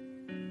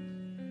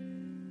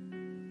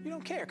 You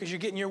don't care because you're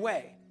getting your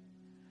way.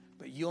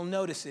 But you'll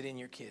notice it in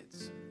your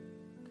kids.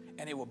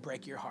 And it will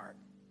break your heart.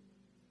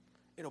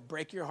 It'll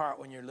break your heart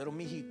when your little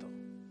mijito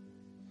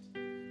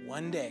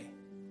one day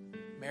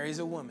marries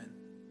a woman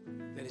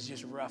that is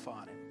just rough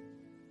on him.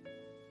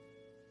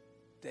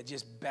 that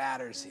just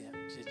batters him,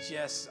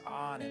 just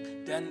on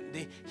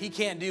him. He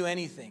can't do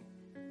anything.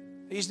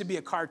 There used to be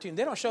a cartoon.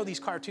 They don't show these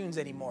cartoons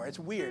anymore. It's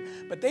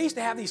weird. But they used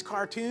to have these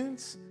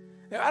cartoons.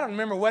 I don't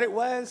remember what it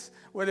was,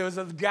 where there was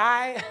a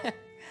guy,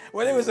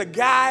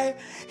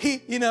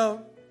 he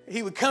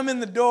would come in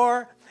the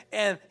door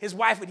and his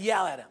wife would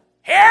yell at him,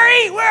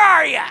 "Harry, where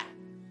are you?"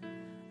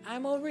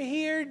 "I'm over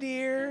here,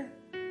 dear."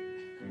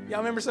 Y'all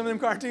remember some of them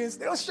cartoons?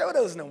 They don't show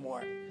those no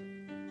more.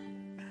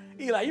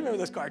 Eli, you remember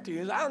those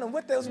cartoons? I don't know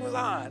what those was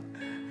on.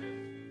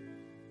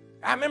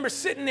 I remember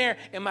sitting there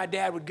and my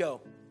dad would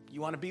go,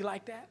 "You want to be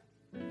like that?"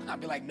 I'd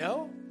be like,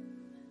 "No."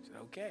 I said,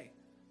 "Okay."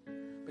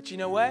 But you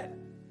know what?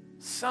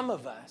 Some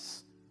of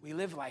us, we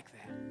live like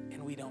that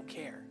and we don't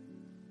care.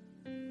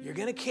 You're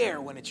going to care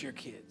when it's your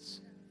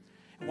kids.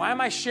 And why am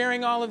I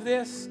sharing all of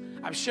this?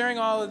 I'm sharing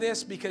all of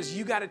this because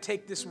you got to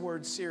take this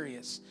word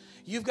serious.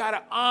 You've got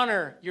to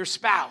honor your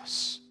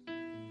spouse,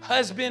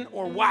 husband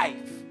or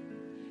wife,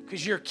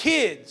 because your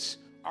kids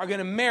are going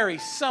to marry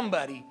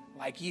somebody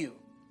like you.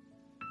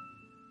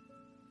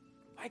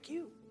 Like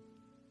you.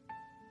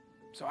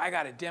 So I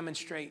got to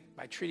demonstrate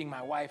by treating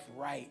my wife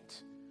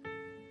right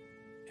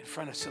in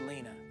front of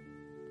Selena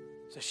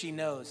so she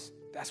knows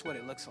that's what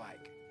it looks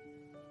like.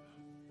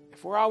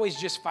 If we're always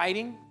just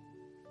fighting,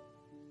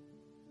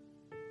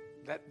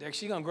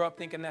 she's going to grow up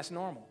thinking that's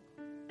normal.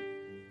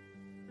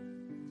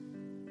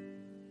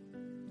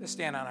 Let's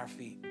stand on our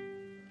feet.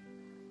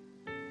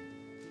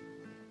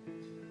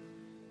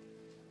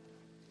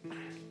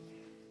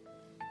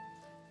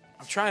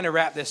 I'm trying to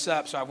wrap this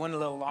up, so I went a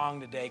little long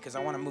today because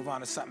I want to move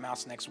on to something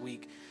else next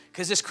week.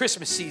 Because it's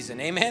Christmas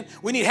season, amen?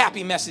 We need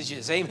happy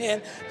messages,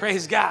 amen?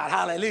 Praise God,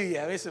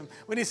 hallelujah.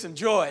 We need some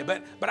joy,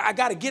 but I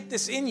got to get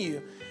this in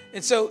you.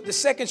 And so the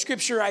second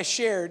scripture I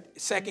shared,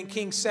 2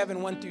 Kings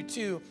 7, 1 through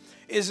 2,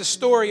 is a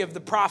story of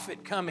the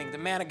prophet coming, the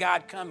man of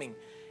God coming.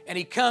 And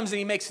he comes and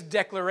he makes a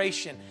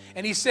declaration.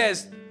 And he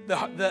says,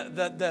 my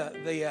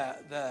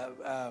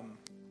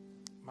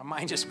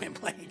mind just went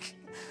blank.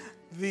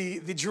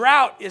 The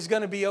drought is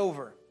going to be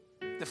over.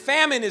 The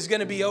famine is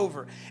going to be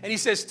over. And he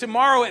says,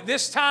 tomorrow at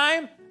this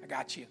time, I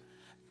got you.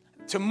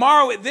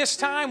 Tomorrow at this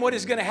time, what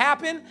is going to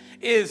happen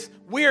is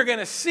we are going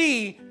to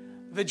see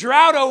the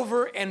drought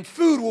over and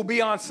food will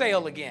be on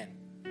sale again.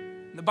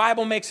 The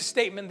Bible makes a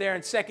statement there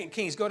in 2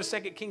 Kings. Go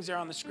to 2 Kings there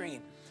on the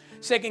screen.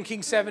 2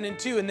 Kings 7 and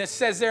 2, and this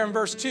says there in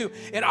verse 2,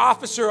 an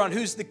officer on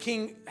whose the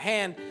king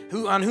hand,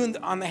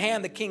 on the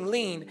hand the king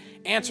leaned,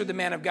 answered the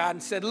man of God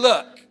and said,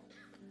 "Look,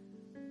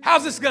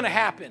 how's this going to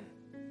happen?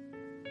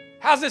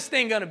 How's this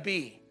thing going to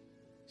be?"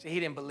 See, he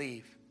didn't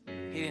believe.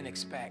 He didn't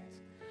expect.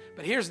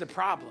 But here's the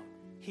problem.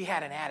 He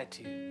had an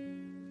attitude.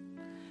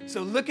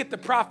 So look at the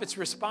prophet's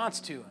response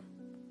to him.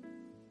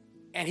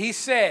 And he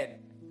said,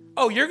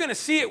 "Oh, you're going to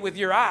see it with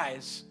your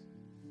eyes,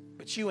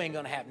 but you ain't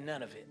going to have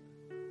none of it."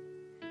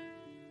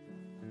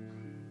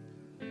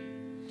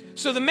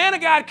 So the man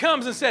of God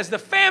comes and says, the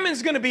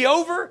famine's going to be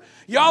over.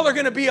 Y'all are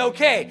going to be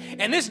okay.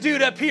 And this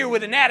dude up here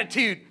with an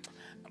attitude,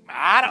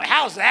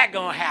 how's that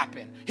going to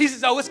happen? He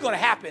says, "Oh, it's going to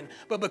happen.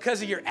 But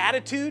because of your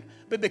attitude,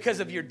 but because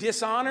of your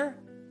dishonor,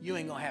 you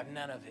ain't going to have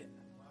none of it."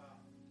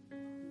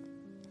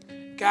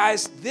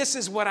 Guys, this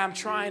is what I'm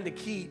trying to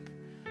keep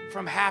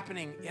from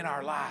happening in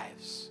our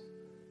lives.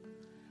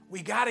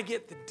 We got to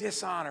get the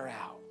dishonor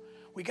out.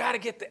 We got to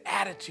get the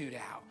attitude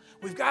out.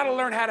 We've got to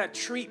learn how to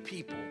treat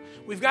people.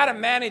 We've got to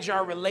manage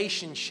our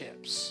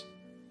relationships.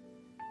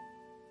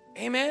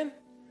 Amen?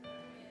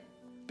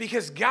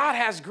 Because God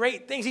has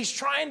great things. He's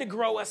trying to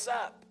grow us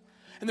up.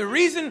 And the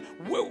reason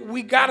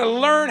we got to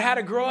learn how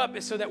to grow up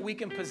is so that we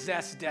can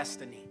possess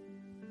destiny.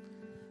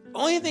 The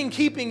only thing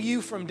keeping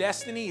you from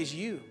destiny is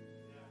you.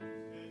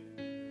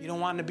 You don't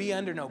want to be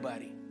under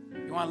nobody.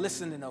 You want to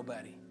listen to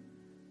nobody.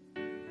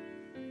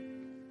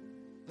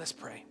 Let's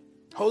pray.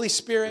 Holy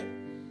Spirit,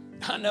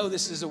 I know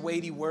this is a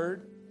weighty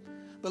word,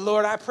 but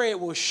Lord, I pray it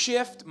will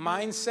shift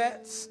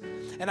mindsets,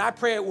 and I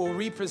pray it will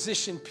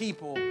reposition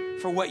people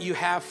for what you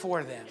have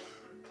for them.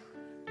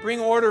 Bring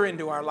order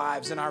into our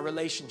lives and our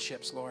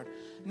relationships, Lord.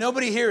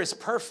 Nobody here is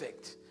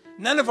perfect.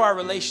 None of our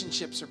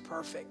relationships are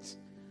perfect.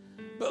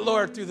 But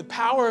Lord, through the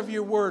power of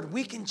your word,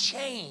 we can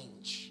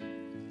change.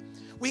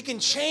 We can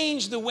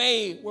change the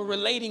way we're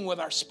relating with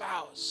our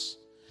spouse.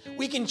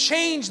 We can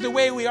change the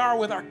way we are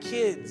with our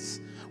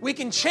kids. We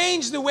can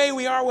change the way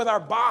we are with our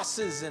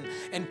bosses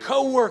and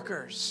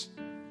co-workers.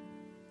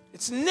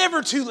 It's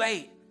never too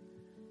late.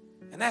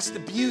 And that's the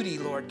beauty,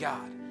 Lord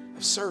God,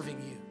 of serving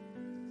you.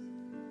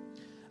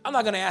 I'm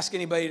not going to ask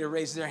anybody to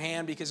raise their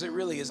hand because it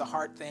really is a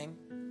heart thing.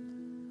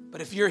 But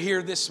if you're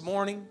here this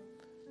morning,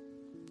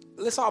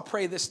 let's all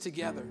pray this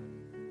together.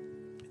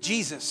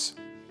 Jesus,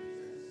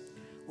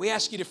 we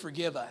ask you to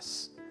forgive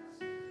us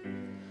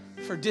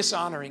for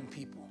dishonoring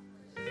people.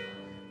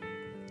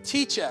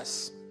 Teach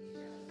us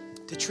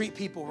to treat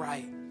people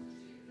right.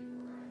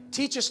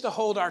 Teach us to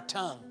hold our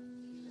tongue.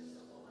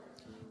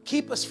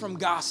 Keep us from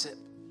gossip,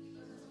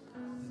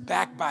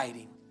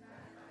 backbiting,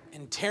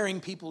 and tearing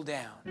people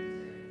down.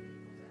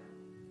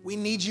 We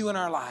need you in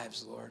our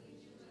lives, Lord.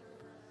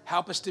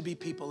 Help us to be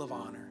people of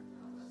honor.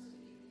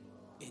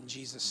 in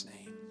Jesus'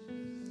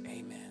 name.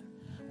 Amen.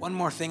 One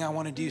more thing I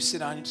want to do, sit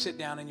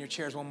down in your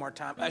chairs one more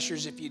time.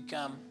 Ushers, if you'd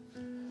come.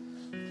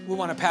 We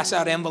want to pass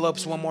out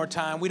envelopes one more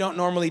time. We don't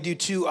normally do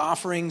 2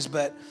 offerings,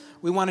 but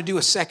we want to do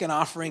a second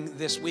offering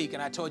this week.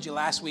 And I told you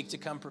last week to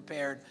come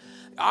prepared.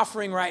 The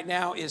offering right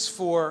now is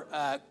for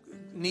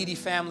needy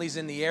families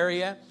in the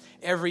area.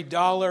 Every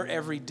dollar,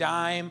 every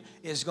dime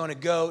is going to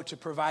go to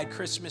provide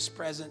Christmas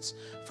presents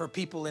for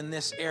people in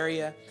this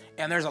area.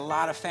 And there's a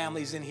lot of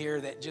families in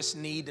here that just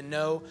need to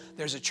know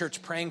there's a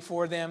church praying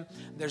for them.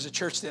 There's a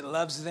church that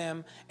loves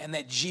them and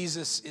that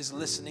Jesus is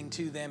listening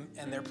to them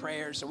and their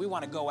prayers. So we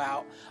want to go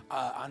out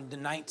on the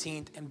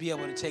 19th and be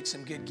able to take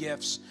some good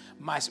gifts.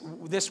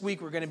 This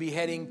week we're going to be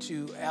heading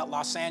to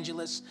Los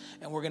Angeles,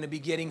 and we're going to be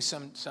getting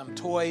some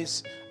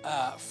toys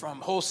from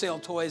Wholesale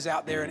Toys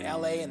out there in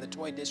LA in the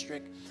Toy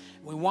District.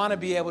 We want to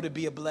be able to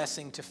be a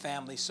blessing to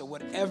families. So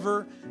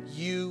whatever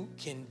you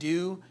can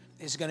do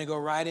is going to go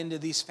right into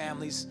these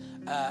families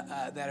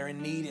that are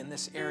in need in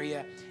this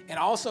area, and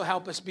also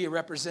help us be a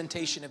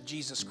representation of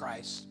Jesus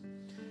Christ.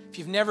 If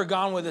you've never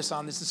gone with us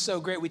on this, it's so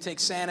great. We take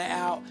Santa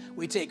out,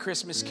 we take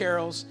Christmas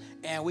carols,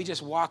 and we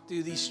just walk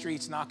through these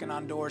streets, knocking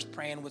on doors,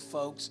 praying with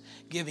folks,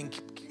 giving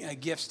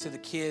gifts to the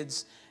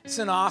kids. It's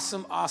an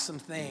awesome, awesome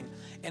thing.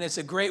 And it's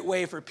a great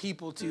way for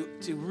people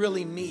to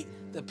really meet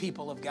the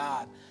people of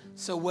God.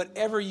 So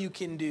whatever you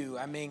can do,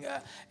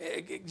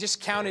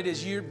 just count it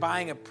as you're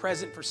buying a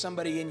present for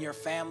somebody in your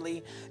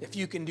family. If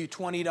you can do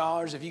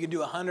 $20, if you can do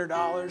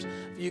 $100,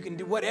 if you can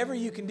do whatever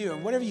you can do,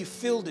 and whatever you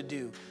feel to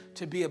do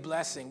to be a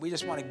blessing, we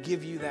just want to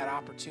give you that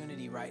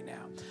opportunity right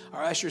now.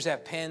 Our ushers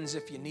have pens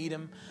if you need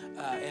them.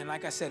 And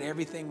like I said,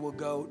 everything will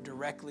go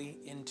directly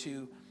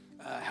into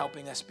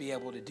helping us be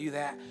able to do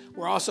that.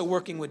 We're also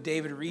working with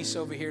David Reese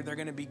over here. They're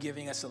going to be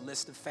giving us a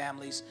list of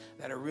families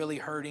that are really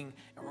hurting,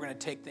 and we're going to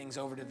take things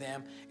over to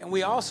them. And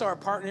we also are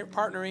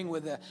partnering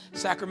with the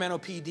Sacramento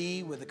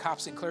PD, with the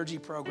Cops and Clergy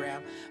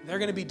program. They're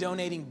going to be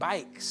donating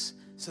bikes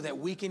so that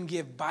we can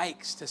give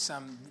bikes to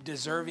some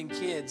deserving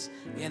kids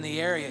in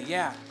the area.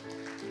 Yeah.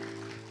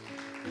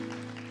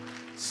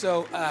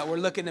 So we're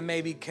looking to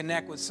maybe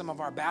connect with some of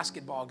our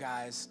basketball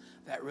guys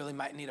that really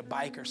might need a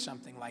bike or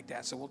something like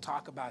that. So we'll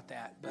talk about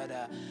that. But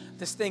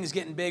this thing's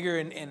getting bigger,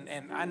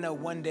 and I know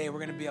one day we're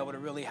going to be able to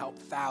really help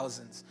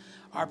thousands.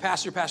 Our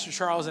Pastor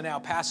Charles in El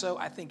Paso,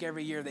 I think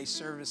every year they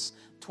service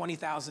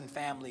 20,000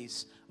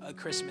 families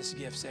Christmas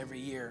gifts every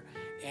year.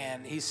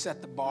 And he's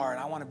set the bar, and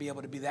I want to be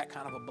able to be that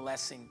kind of a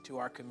blessing to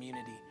our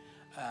community.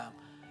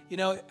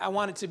 I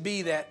want it to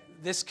be that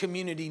this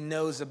community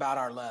knows about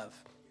our love.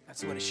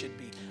 That's what it should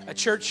be. A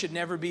church should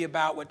never be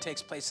about what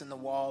takes place in the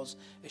walls.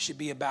 It should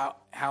be about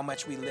how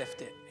much we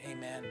lift it.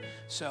 Amen.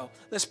 So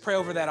let's pray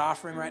over that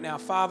offering right now.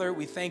 Father,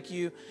 we thank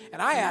you.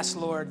 And I ask,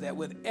 Lord, that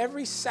with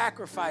every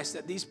sacrifice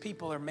that these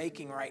people are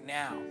making right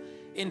now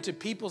into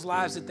people's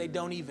lives that they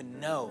don't even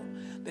know,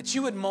 that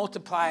you would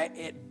multiply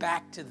it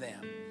back to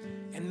them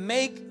and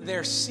make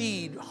their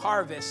seed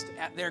harvest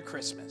at their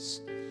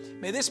Christmas.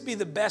 May this be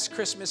the best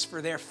Christmas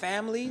for their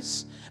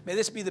families. May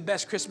this be the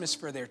best Christmas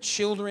for their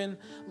children.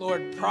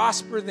 Lord,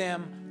 prosper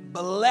them,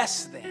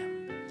 bless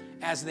them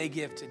as they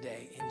give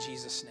today. In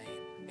Jesus'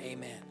 name,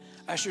 amen.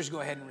 Ushers, go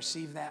ahead and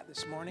receive that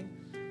this morning.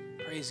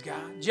 Praise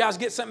God. Did you guys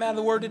get something out of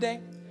the word today?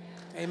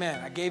 Amen.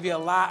 I gave you a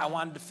lot. I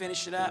wanted to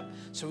finish it up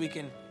so we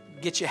can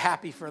get you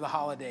happy for the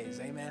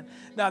holidays. Amen.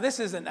 Now, this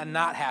isn't a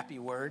not happy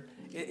word.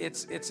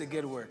 It's a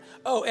good word.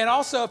 Oh, and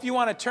also, if you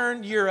want to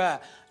turn your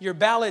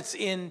ballots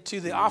into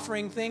the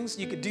offering things,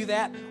 you could do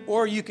that,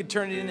 or you could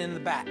turn it in the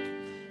back.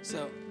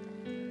 So,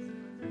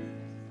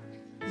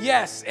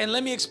 yes, and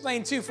let me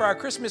explain too, for our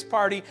Christmas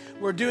party,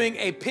 we're doing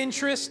a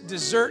Pinterest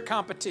dessert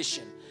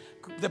competition.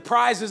 The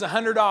prize is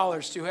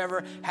 $100 to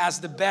whoever has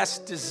the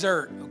best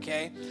dessert,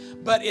 okay?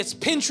 But it's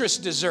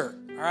Pinterest dessert,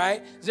 all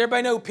right? Does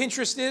everybody know who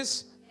Pinterest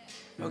is?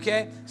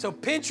 Okay, so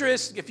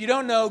Pinterest, if you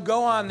don't know,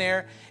 go on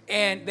there,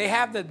 and they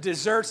have the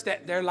desserts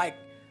that they're like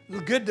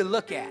good to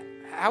look at.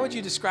 How would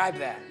you describe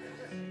that?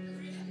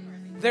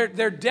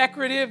 They're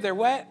decorative. They're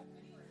what?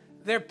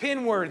 They're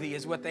pin-worthy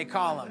is what they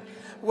call them.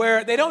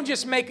 Where they don't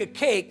just make a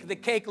cake, the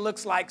cake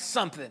looks like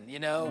something, you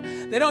know.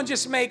 They don't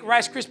just make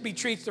Rice Krispie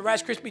treats, the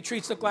Rice Krispie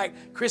treats look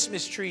like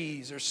Christmas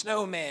trees or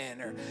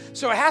snowmen.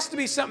 So it has to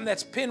be something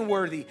that's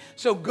pin-worthy.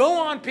 So go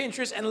on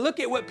Pinterest and look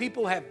at what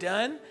people have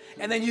done,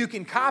 and then you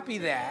can copy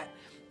that.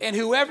 And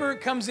whoever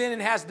comes in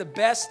and has the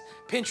best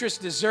Pinterest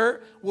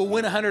dessert will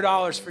win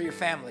 $100 for your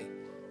family.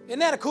 Isn't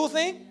that a cool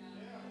thing?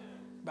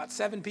 About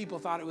 7 people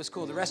thought it was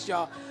cool. The rest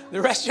of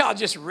y'all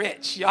just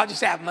rich. Y'all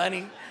just have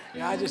money.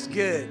 Y'all just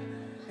good.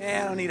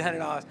 I don't need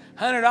 $100.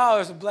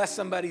 $100 will bless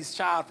somebody's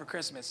child for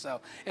Christmas.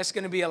 So it's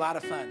going to be a lot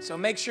of fun. So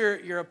make sure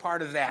you're a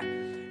part of that.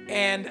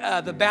 And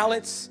the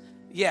ballots,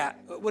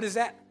 what is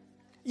that?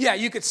 Yeah,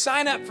 you could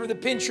sign up for the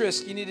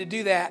Pinterest. You need to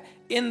do that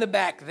in the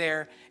back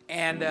there.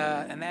 And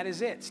that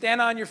is it.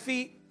 Stand on your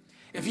feet.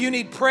 If you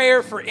need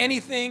prayer for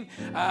anything,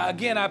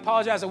 again, I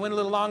apologize, I went a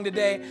little long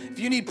today. If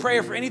you need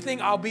prayer for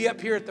anything, I'll be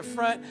up here at the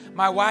front.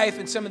 My wife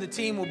and some of the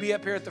team will be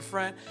up here at the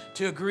front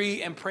to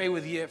agree and pray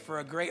with you for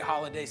a great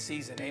holiday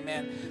season.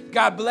 Amen.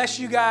 God bless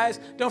you guys.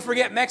 Don't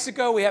forget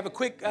Mexico. We have a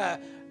quick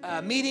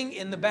meeting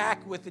in the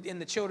back in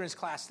the children's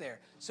class there.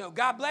 So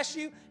God bless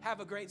you. Have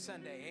a great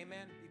Sunday.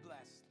 Amen.